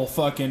Wobble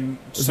fucking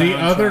The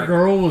other soundtrack.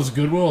 girl was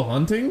Goodwill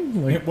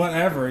Hunting. Like,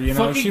 Whatever, you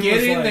know. fucking She get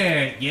was in like,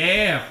 there,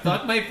 yeah.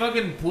 Fuck my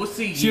fucking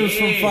pussy. She was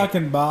from yeah.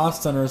 fucking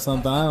Boston or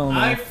something. I don't know.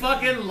 I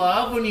fucking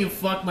love when you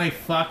fuck my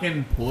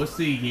fucking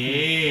pussy,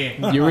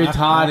 yeah. You're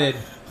retarded.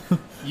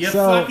 You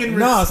So, fucking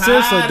no, retarded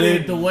seriously,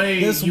 dude. the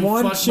way This you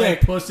one fuck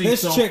chick, my pussy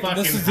this so chick,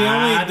 fucking this is the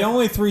hard.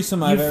 only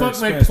threesome I've You ever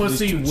fuck my experienced with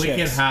pussy these 2 wicked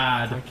chicks.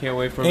 I hard. can't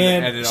wait for him to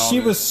edit And all she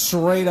this. was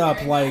straight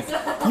up like,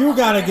 "You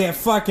gotta get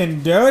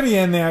fucking dirty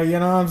in there," you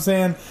know what I'm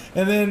saying?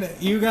 And then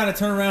you gotta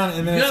turn around,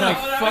 and then You it's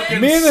gotta like,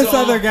 fucking me and this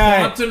solve other guy-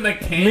 quantum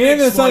mechanics me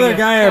and this while other you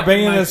guy are fuck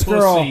banging my this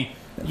girl. pussy,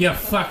 you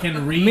fucking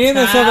retard.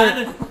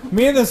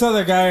 me and this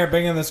other guy are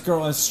banging this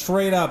girl, and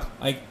straight up,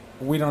 like,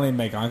 we don't even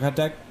make eye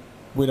contact,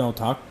 we don't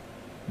talk,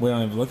 we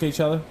don't even look at each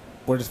other,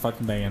 we're just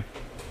fucking banging.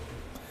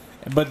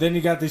 But then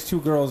you got these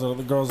 2 girls, the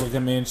girls look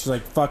at me, and she's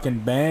like, "Fucking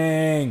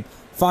bang,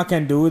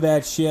 fucking do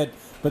that shit."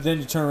 But then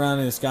you turn around,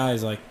 and this guy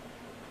is like,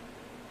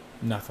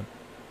 nothing.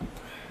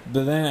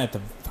 But then at the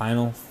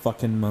final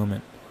fucking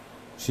moment,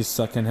 she's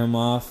sucking him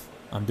off.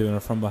 I'm doing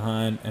it from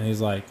behind, and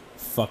he's like,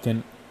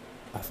 "Fucking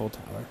Eiffel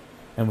Tower,"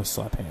 and we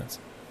slap hands.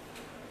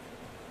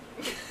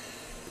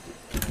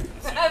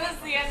 That is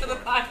the end of the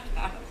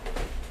podcast.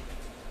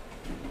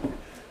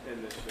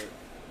 End this shit.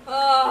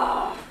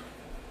 Oh.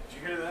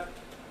 Did you hear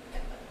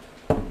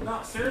that? No,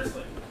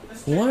 seriously.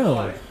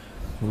 Well,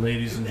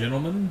 ladies and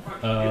gentlemen,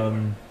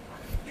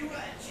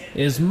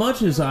 as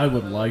much as I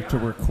would like to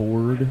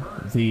record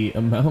the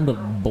amount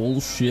of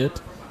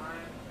bullshit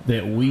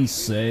that we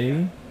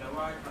say,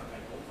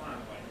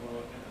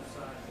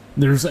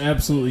 there's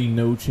absolutely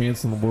no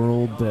chance in the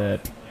world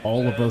that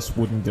all of us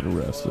wouldn't get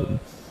arrested.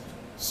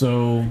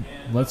 So,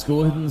 let's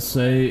go ahead and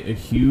say a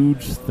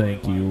huge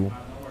thank you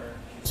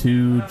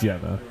to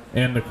Jenna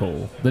and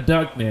Nicole, the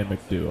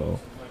dynamic duo,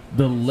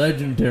 the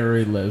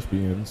legendary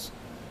lesbians,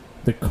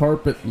 the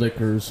carpet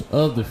lickers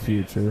of the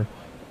future,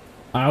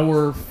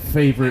 our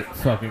favorite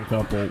fucking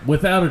couple.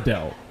 Without a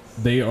doubt,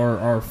 they are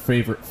our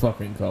favorite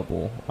fucking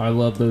couple. I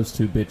love those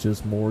 2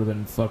 bitches more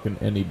than fucking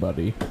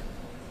anybody.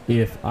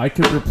 If I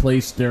could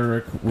replace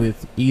Derek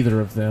with either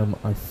of them,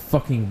 I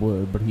fucking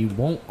would, but he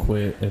won't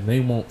quit and they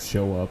won't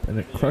show up, and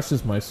it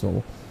crushes my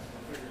soul.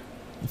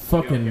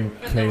 Fucking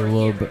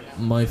Caleb,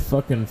 my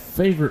fucking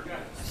favorite.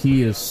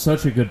 He is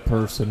such a good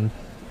person.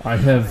 I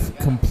have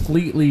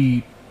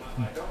completely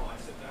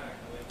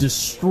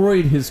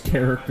destroyed his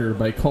character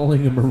by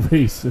calling him a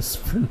racist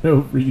for no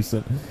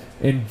reason.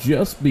 And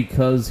just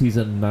because he's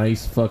a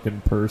nice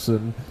fucking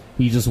person,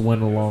 he just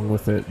went along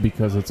with it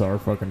because it's our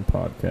fucking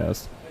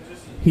podcast.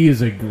 He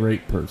is a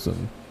great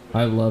person.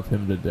 I love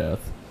him to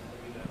death.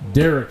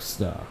 Derek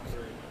Stock,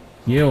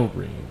 Yale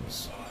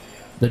Reams,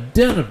 the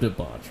Den of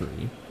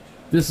Debauchery.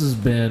 This has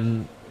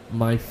been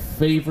my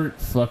favorite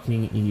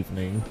fucking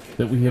evening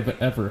that we have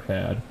ever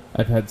had.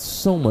 I've had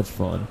so much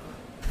fun.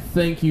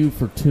 Thank you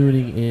for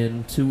tuning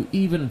in to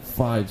even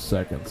 5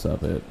 seconds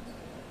of it.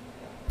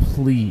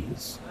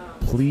 Please,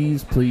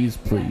 please, please,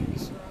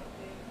 please,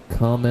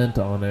 comment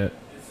on it.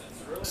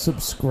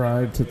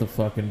 Subscribe to the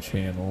fucking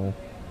channel.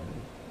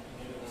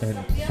 And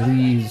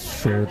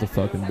please share the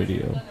fucking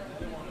video.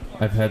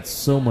 I've had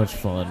so much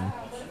fun.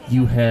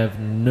 You have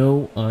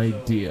no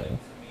idea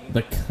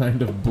the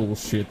kind of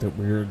bullshit that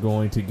we're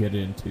going to get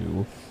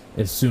into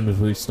as soon as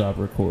we stop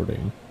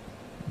recording.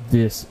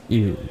 This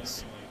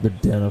is the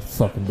Den of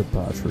fucking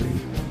Debauchery.